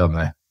when I walk down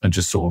there and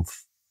just sort of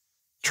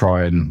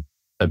try and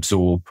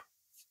absorb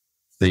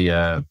the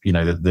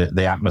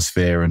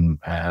atmosphere and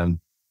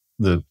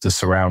the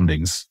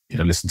surroundings,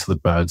 listen to the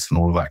birds and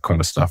all of that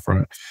kind of stuff,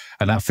 right?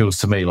 And that feels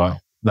to me like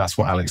that's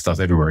what Alex does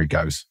everywhere he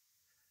goes.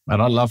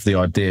 And I love the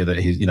idea that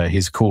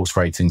his course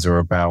ratings are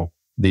about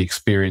the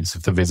experience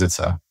of the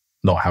visitor,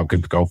 not how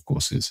good the golf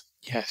course is.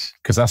 Yes.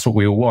 Because that's what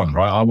we all want,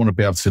 right? I want to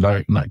be able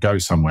to go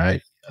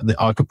somewhere.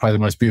 I could play the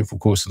most beautiful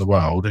course in the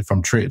world. If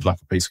I'm treated like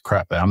a piece of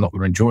crap there, I'm not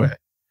going to enjoy it.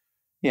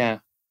 Yeah.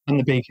 And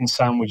the bacon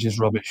sandwich is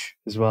rubbish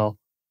as well.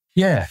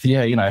 Yeah.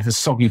 If it's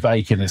soggy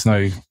bacon, there's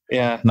no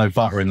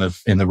butter in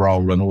the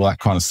roll and all that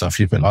kind of stuff.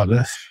 You'd be like,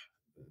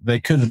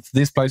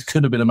 this place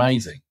could have been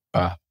amazing,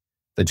 but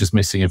they're just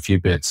missing a few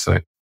bits. So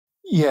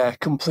yeah,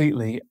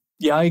 completely.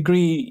 Yeah, I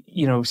agree.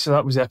 So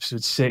that was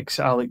episode 6.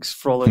 Alex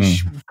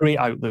Frolish, great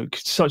outlook,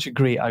 such a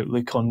great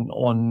outlook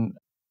on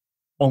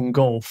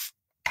golf.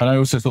 And I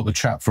also thought the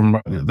chap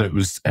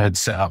had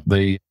set up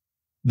the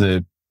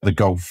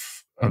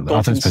golf. I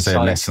don't suppose they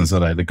had lessons, are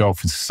they? The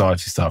golf and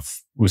society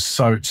stuff was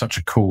such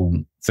a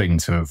cool thing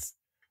to have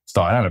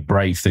started, and a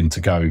brave thing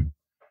to go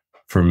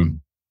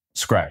from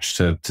scratch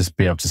to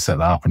be able to set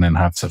that up and then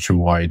have such a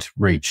wide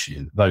reach.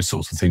 Those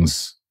sorts of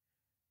things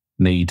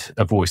need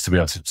a voice to be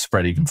able to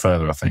spread even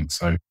further, I think.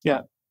 So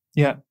yeah.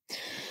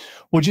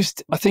 Well,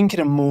 I think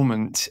in a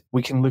moment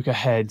we can look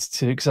ahead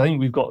to, because I think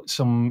we've got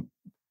some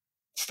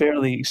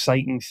fairly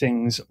exciting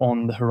things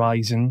on the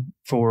horizon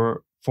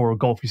for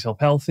Golf Yourself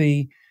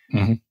Healthy,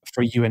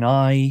 for you and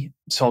I.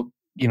 So,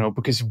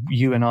 because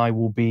you and I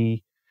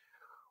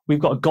we've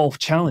got a golf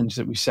challenge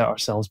that we set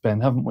ourselves,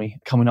 Ben, haven't we?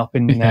 Coming up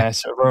in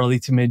sort of early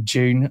to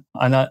mid-June.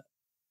 And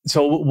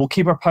so we'll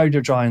keep our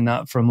powder dry on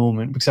that for a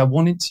moment, because I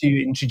wanted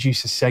to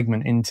introduce a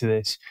segment into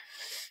this.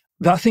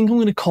 But I think I'm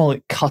going to call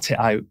it Cut It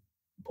Out,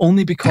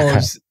 only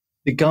because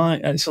the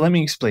guy... so let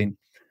me explain.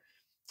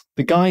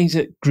 The guys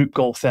at Group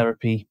Golf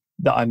Therapy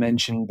that I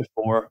mentioned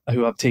before,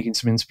 who I've taken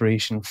some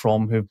inspiration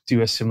from, who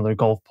do a similar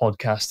golf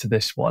podcast to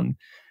this one,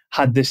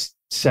 had this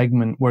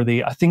segment where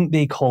I think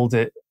they called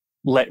it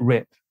Let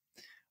Rip,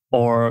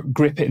 or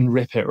Grip It and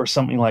Rip It, or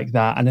something like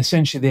that. And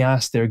essentially they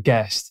asked their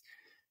guest,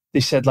 they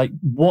said, like,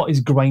 what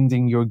is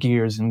grinding your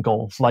gears in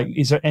golf? Like,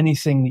 is there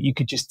anything that you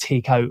could just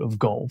take out of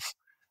golf?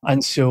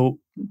 And so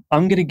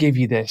I'm going to give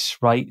you this,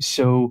 right?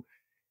 So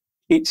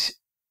it's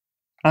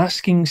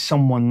asking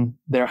someone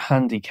their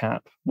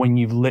handicap when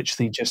you've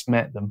literally just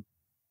met them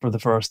for the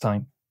first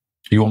time.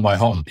 You want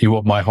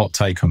my hot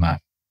take on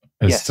that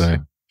as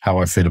to how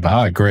I feel about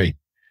it? I agree.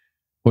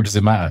 What does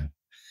it matter?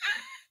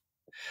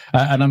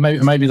 And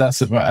maybe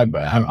that's,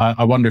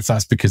 I wonder if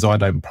that's because I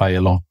don't play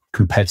a lot of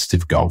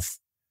competitive golf.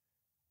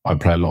 I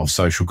play a lot of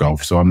social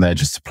golf, so I'm there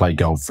just to play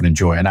golf and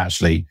enjoy it. And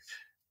actually,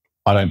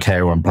 I don't care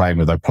who I'm playing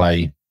with. I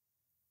play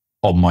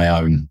on my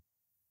own,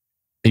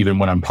 even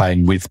when I'm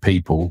playing with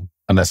people,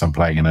 unless I'm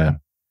playing in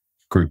a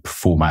group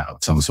format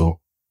of some sort.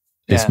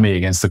 It's me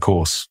against the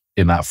course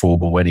in that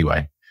 4-ball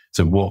anyway.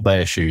 So what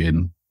they're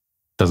shooting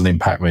doesn't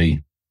impact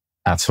me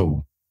at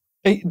all.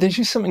 There's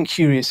just something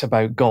curious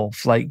about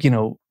golf. Like,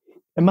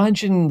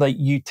 imagine like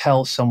you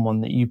tell someone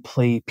that you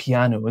play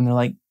piano and they're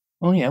like,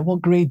 oh yeah,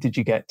 what grade did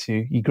you get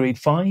to? You grade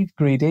 5,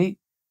 grade 8?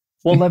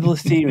 What level of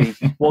theory?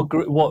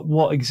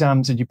 What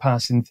exams did you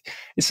pass in?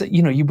 It's like,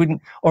 you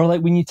wouldn't, or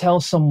like when you tell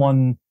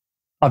someone,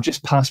 I've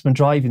just passed my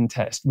driving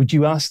test, would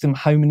you ask them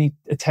how many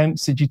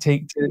attempts did you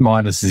take to?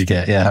 Minors did you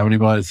get? Yeah. How many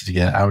minors did you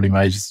get? How many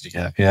majors did you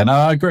get? Yeah. No,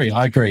 I agree.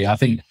 I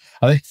think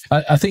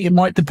it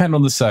might depend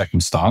on the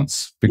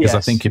circumstance, because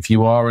I think if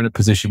you are in a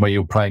position where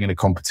you're playing in a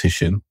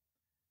competition,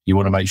 you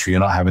want to make sure you're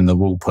not having the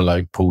wool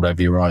pulled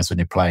over your eyes when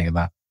you're playing in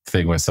that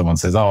thing where someone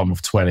says, oh, I'm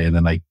off 20, and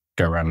then they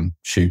go around and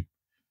shoot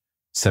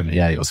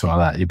 78 or something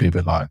like that. You'd be a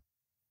bit like,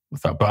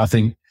 but I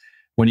think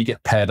when you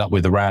get paired up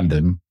with a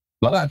random,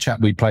 like that chap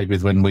we played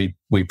with when we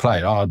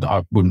played,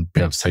 I wouldn't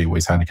be able to tell you what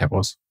his handicap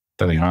was.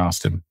 Don't think I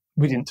asked him.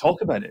 We didn't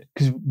talk about it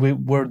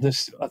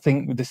because I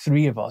think the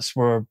three of us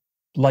were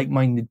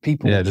like-minded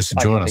people. Yeah, just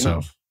enjoying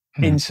ourselves.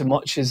 In so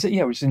much as,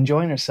 we're just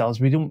enjoying ourselves.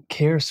 We don't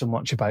care so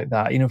much about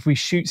that. If we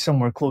shoot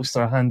somewhere close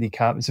to our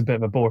handicap, it's a bit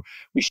of a bore.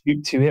 We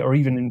shoot to it, or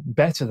even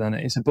better than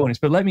it, it's a bonus.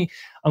 But I'm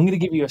going to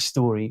give you a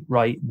story,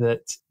 right?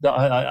 That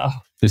I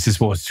This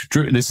is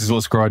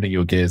what's grinding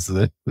your gears, is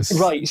it?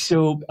 Right.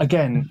 So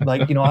again,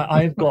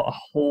 I've got a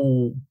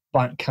whole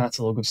back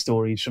catalogue of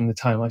stories from the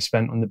time I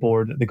spent on the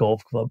board at the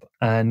golf club.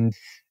 And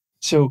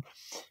so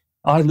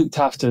I looked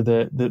after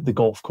the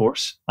golf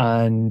course,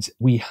 and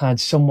we had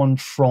someone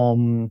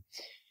from,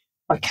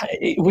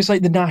 it was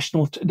like the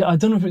national, I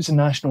don't know if it was a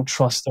national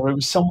trust or it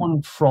was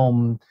someone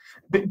from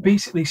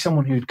basically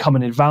someone who'd come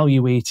and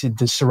evaluated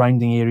the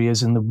surrounding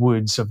areas in the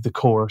woods of the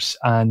course,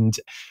 and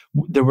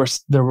there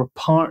were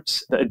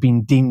parts that had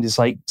been deemed as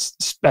like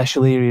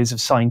special areas of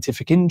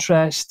scientific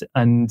interest,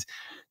 and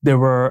there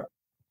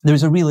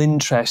was a real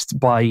interest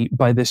by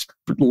this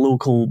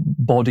local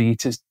body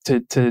to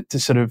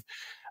sort of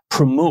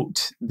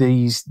promote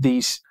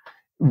these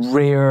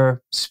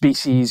rare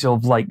species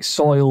of like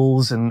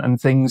soils and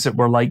things that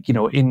were like, you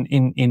know,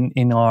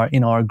 in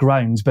our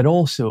grounds, but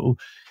also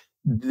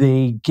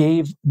they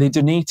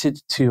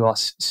donated to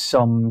us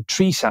some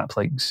tree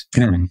saplings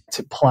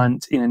to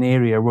plant in an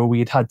area where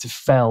we had to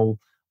fell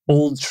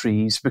old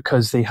trees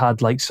because they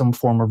had like some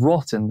form of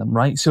rot in them,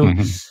 right? So,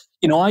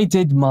 you know, I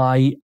did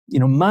my, you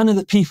know, man of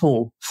the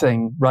people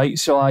thing, right?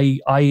 So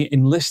I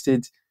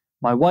enlisted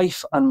my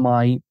wife and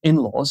my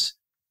in-laws,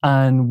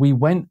 and we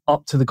went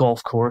up to the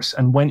golf course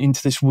and went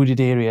into this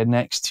wooded area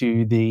next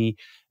to the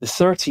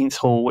 13th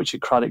hole, which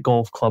at Craddock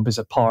Golf Club is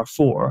a par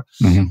 4.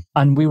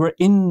 And we were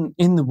in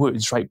the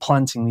woods, right,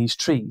 planting these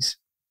trees.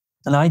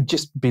 And I'd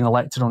just been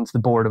elected onto the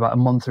board about a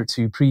month or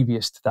two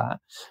previous to that.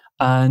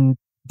 And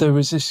there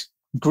was this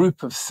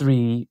group of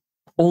 3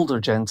 older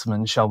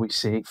gentlemen, shall we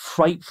say,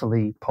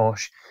 frightfully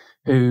posh,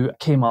 who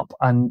came up,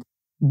 and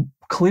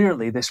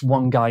clearly this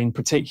one guy in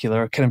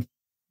particular kind of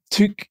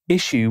took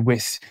issue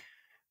with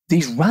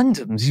these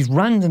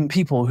random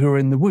people who are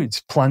in the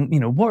woods you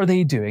know, what are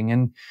they doing?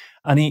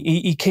 And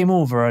he came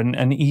over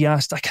and he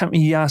asked,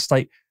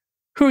 like,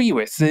 who are you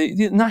with?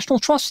 The National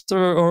Trust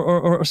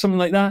or something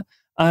like that?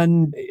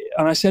 And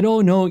I said,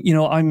 oh no, you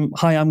know,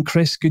 I'm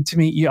Kris, good to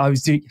meet you. I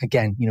was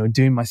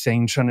doing my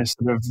thing, trying to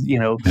sort of, you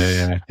know,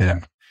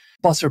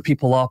 butter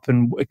people up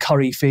and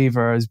curry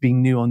favour as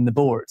being new on the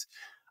board.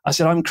 I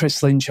said, I'm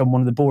Kris Lynch, I'm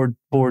one of the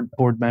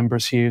board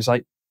members here.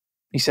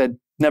 He said,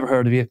 never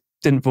heard of you,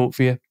 didn't vote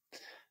for you.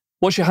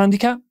 What's your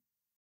handicap?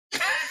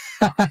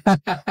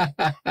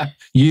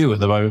 You at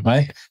the moment,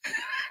 mate.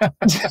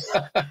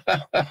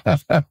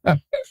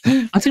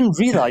 I didn't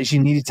realise you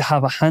needed to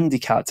have a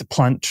handicap to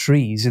plant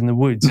trees in the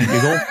woods at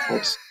your golf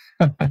course.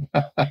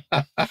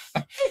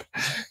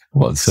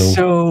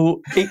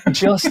 So it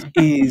just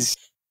is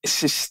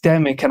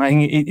systemic, and I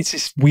think it's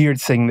this weird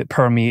thing that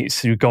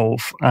permeates through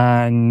golf.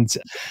 And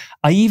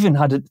I even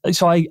had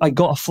I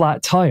got a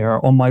flat tire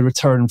on my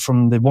return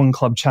from the One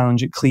Club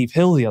Challenge at Cleve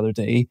Hill the other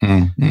day.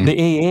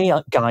 The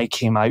AA guy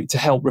came out to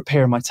help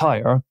repair my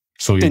tire.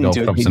 So didn't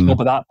do a great job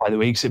of that, by the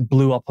way, because it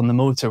blew up on the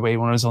motorway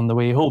when I was on the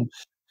way home.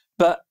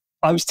 But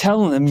I was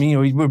telling him, you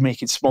know, we were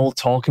making small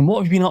talk, and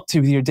what have you been up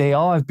to with your day?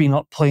 Oh, I've been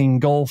up playing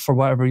golf or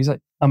whatever. He's like,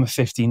 I'm a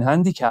 15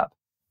 handicap.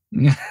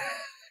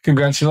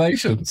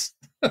 Congratulations.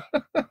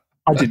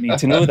 I didn't need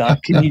to know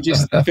that. Can you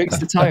just fix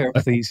the tire,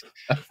 please?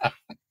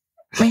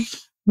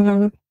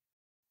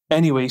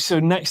 Anyway, so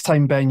next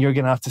time, Ben, you're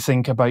going to have to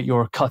think about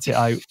your cut it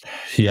out.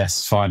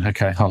 Yes, fine.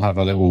 Okay, I'll have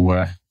a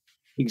little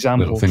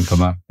example. Little think on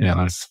that. Yeah,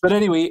 nice. But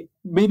anyway,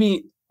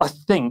 maybe I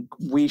think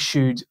we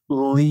should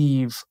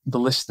leave the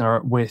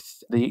listener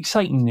with the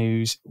exciting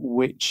news,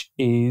 which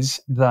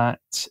is that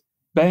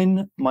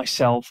Ben,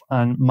 myself,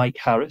 and Mike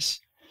Harris,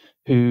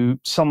 who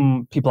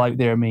some people out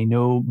there may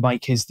know,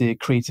 Mike is the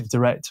creative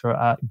director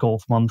at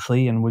Golf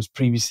Monthly and was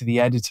previously the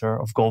editor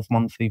of Golf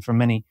Monthly for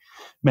many,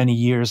 many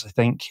years, I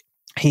think.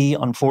 He,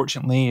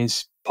 unfortunately,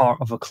 is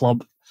part of a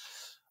club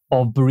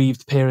of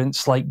bereaved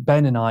parents like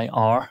Ben and I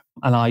are.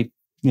 And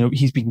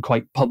he's been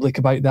quite public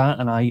about that.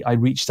 And I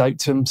reached out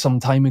to him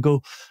some time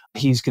ago.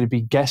 He's going to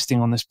be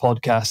guesting on this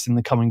podcast in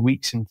the coming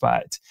weeks, in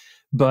fact.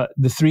 But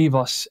the 3 of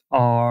us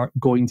are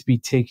going to be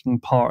taking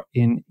part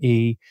in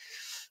a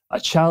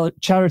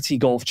charity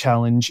golf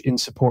challenge in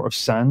support of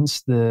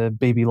SANS, the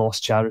baby loss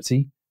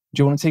charity.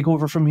 Do you want to take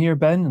over from here,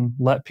 Ben, and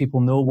let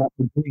people know what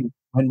we're doing,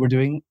 when we're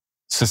doing it?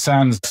 So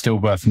SANS,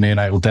 Stillbirth and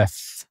Neonatal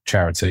Death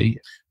Charity,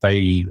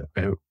 they,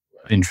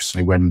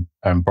 interestingly, when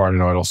Brian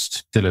and I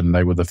lost Dylan,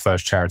 they were the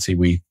first charity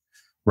we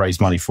raised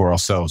money for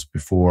ourselves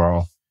before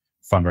our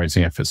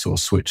fundraising efforts sort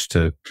of switched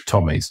to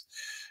Tommy's.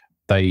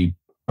 They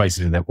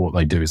basically, what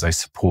they do is they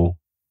support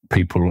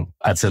people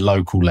at a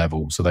local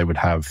level. So they would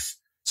have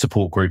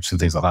support groups and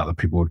things like that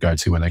people would go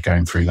to when they're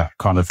going through that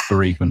kind of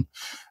bereavement.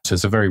 So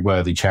it's a very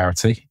worthy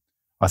charity.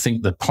 I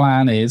think the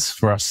plan is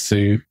for us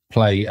to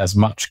play as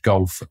much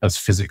golf as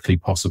physically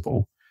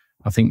possible.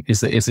 I think,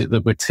 is it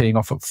that we're teeing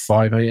off at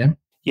 5 a.m?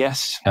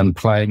 Yes. And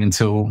playing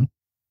until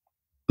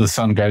the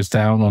sun goes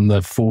down on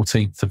the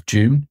 14th of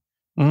June,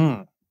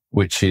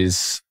 which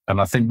is, and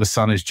I think the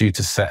sun is due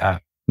to set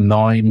at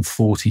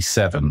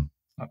 9:47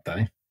 that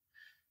day.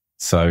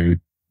 So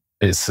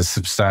it's a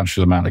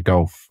substantial amount of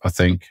golf, I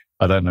think.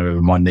 I don't know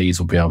if my knees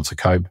will be able to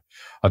cope.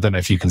 I don't know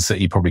if you can see,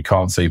 you probably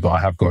can't see, but I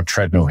have got a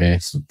treadmill here.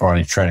 So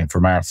Brian is training for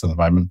a marathon at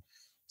the moment.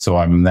 So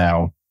I'm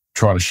now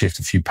trying to shift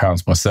a few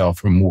pounds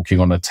myself and walking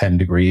on a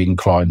 10-degree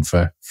incline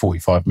for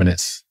 45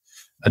 minutes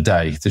a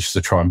day just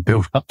to try and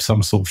build up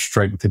some sort of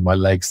strength in my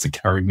legs to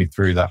carry me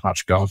through that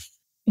much golf.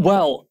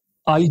 Well,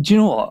 do you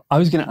know what? I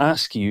was going to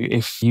ask you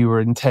if you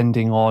were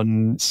intending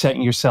on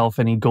setting yourself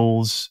any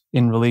goals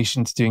in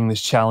relation to doing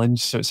this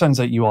challenge. So it sounds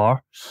like you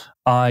are.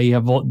 I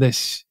have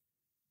this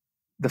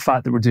the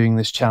fact that we're doing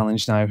this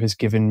challenge now has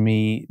given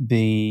me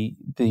the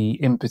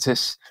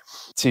impetus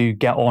to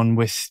get on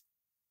with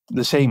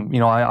the same.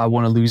 I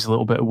want to lose a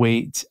little bit of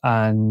weight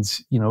and,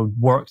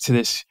 work to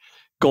this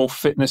golf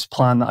fitness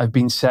plan that I've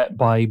been set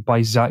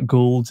by Zach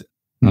Gould.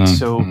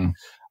 So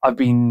I've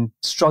been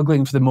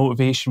struggling for the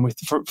motivation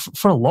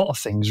for a lot of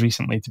things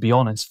recently, to be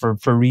honest,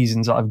 for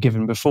reasons that I've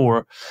given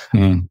before.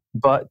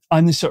 But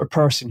I'm the sort of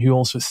person who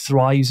also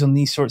thrives on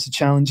these sorts of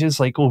challenges.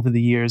 Like over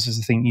the years, as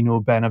I think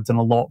Ben, I've done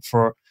a lot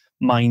for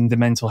Mind, the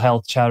mental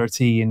health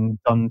charity,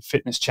 and done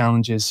fitness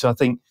challenges. So I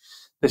think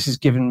this has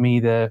given me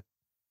the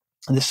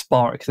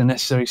spark, the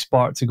necessary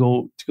spark to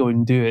go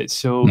and do it.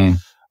 So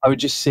I would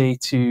just say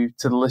to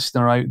the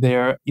listener out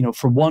there,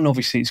 for one,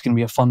 obviously it's going to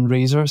be a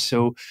fundraiser.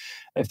 So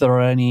if there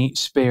are any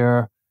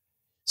spare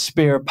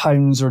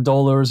pounds or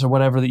dollars or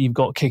whatever that you've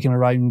got kicking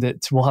around,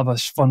 it we'll have a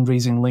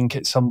fundraising link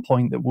at some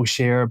point that we'll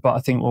share. But I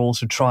think we'll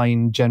also try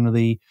and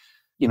generally,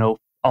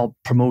 I'll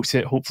promote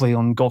it hopefully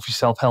on Golf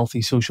Yourself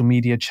Healthy social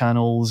media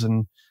channels,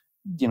 and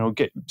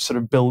get sort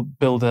of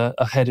build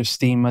a head of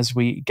steam as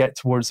we get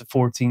towards the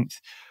 14th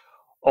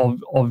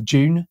of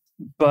June.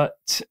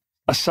 But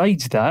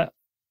aside that,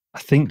 I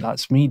think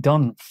that's me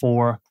done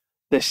for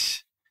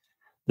this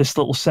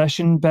little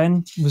session.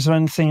 Ben, was there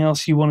anything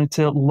else you wanted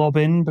to lob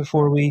in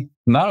before we?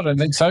 No, I don't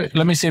think so.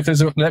 Let me see if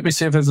there's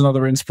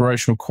another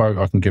inspirational quote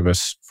I can give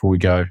us before we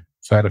go.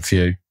 So I had a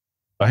few.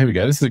 Oh, here we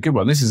go. This is a good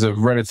one. This is a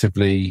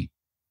relatively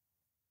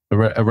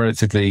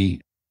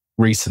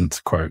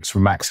recent quote. It's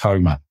from Max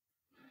Homer,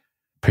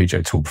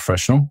 PGA Tour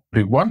professional,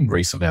 who won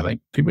recently, I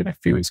think. Did we win a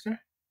few weeks ago?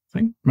 I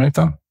think may have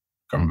done.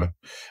 Can't remember.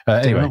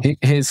 Anyway,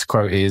 his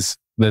quote is,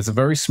 "There's a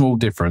very small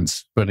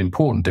difference, but an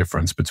important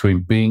difference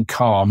between being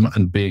calm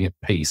and being at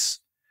peace.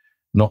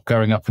 Not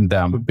going up and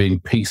down, but being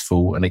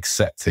peaceful and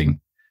accepting.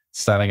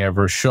 Standing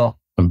over a shot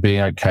and being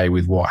okay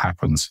with what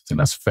happens." I think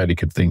that's a fairly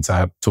good thing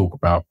to talk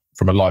about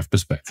from a life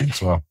perspective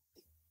as well.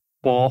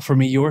 Well, offer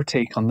me your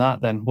take on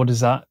that then. What does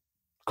that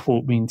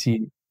quote mean to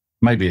you?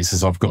 Maybe it's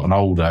as I've gotten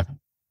older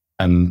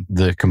and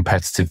the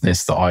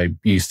competitiveness that I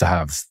used to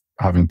have,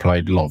 having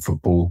played a lot of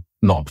football,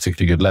 not a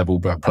particularly good level,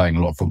 but playing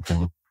a lot of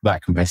football,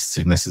 that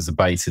competitiveness is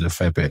abated a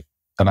fair bit.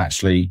 And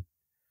actually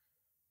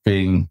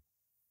being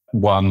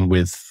one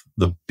with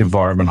the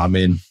environment I'm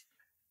in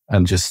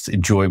and just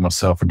enjoying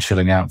myself and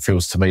chilling out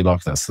feels to me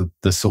like that's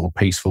the sort of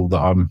peaceful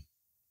that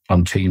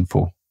I'm keen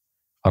for.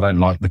 I don't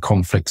like the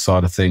conflict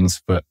side of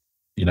things, but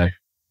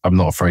I'm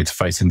not afraid to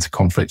face into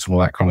conflicts and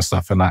all that kind of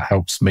stuff. And that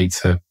helps me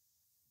to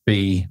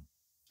be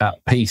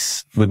at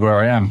peace with where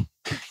I am.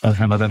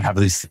 And I don't have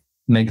these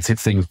negative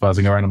things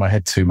buzzing around in my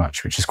head too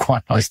much, which is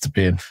quite nice to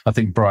be in. I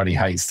think Bridie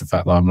hates the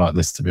fact that I'm like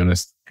this, to be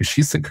honest, because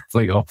she's the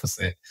complete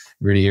opposite. It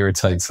really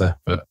irritates her.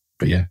 But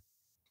yeah,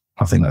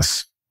 I think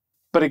that's...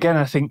 But again,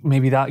 I think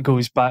maybe that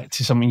goes back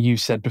to something you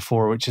said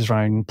before, which is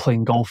around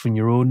playing golf on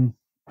your own.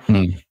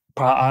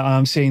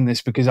 I'm saying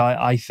this because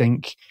I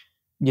think,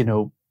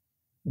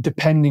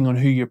 depending on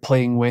who you're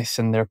playing with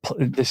and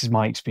this is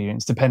my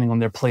experience, depending on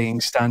their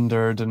playing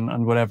standard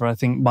and whatever, I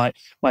think my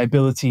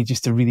ability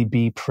just to really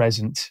be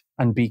present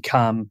and be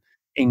calm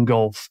in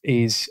golf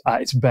is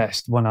at its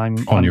best when I'm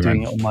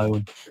doing it on my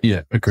own.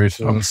 Yeah, agreed.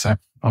 I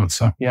would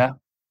say. Yeah.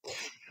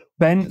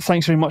 Ben,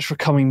 thanks very much for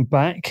coming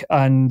back,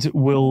 and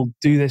we'll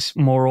do this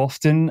more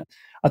often.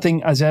 I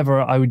think, as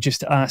ever, I would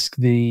just ask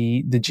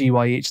the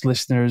GYH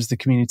listeners, the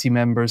community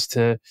members,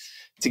 to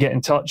get in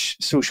touch,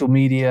 social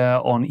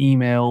media, on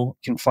email.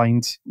 You can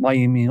find my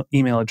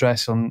email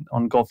address on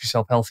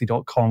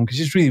golfyourselfhealthy.com, because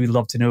just really would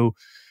love to know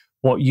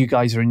what you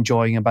guys are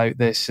enjoying about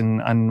this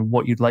and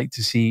what you'd like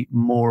to see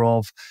more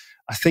of.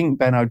 I think,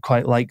 Ben, I'd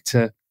quite like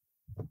to,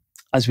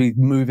 as we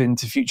move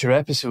into future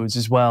episodes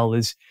as well,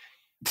 is,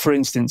 for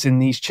instance, in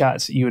these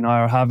chats that you and I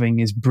are having,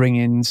 is bring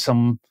in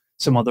some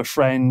other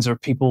friends or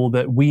people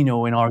that we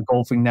know in our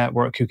golfing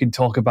network who can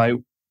talk about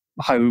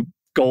how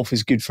golf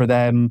is good for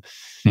them.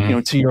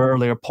 To your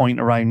earlier point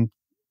around,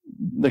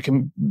 they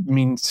can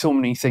mean so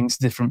many things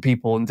to different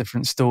people and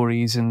different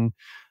stories. And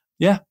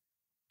yeah,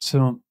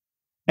 so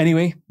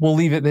anyway, we'll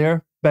leave it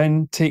there.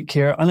 Ben, take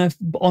care. And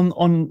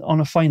on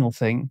a final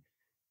thing,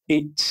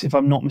 it's, if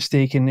I'm not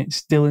mistaken,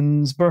 it's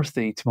Dylan's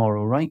birthday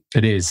tomorrow, right?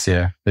 It is,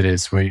 yeah, it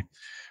is.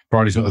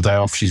 Bridie's got the day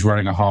off. She's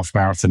running a half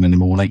marathon in the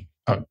morning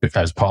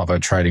as part of her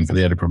training for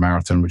the Edinburgh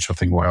Marathon, which I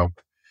think will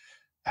help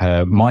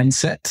her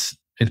mindset.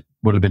 It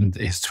would have been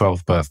his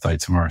 12th birthday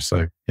tomorrow.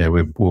 So yeah,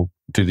 we'll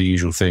do the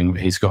usual thing.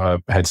 He's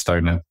got a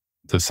headstone at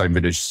the same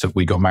village that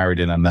we got married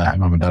in, and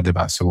Mum and Dad did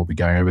that. So we'll be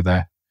going over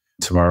there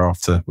tomorrow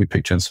after we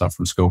pick Jensen up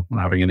from school and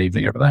having an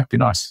evening over there. It'd be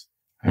nice.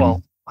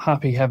 Well,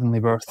 happy heavenly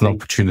birthday. An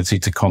opportunity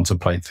to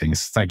contemplate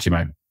things. Thank you,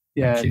 mate.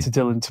 Yeah, to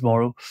Dylan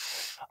tomorrow.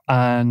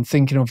 And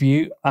thinking of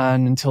you.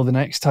 And until the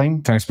next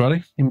time. Thanks,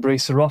 buddy.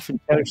 Embrace the rough and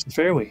cherish the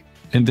fairway.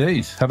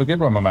 Indeed. Have a good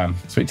one, my man.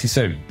 Speak to you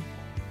soon.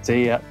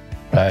 See ya.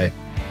 Bye.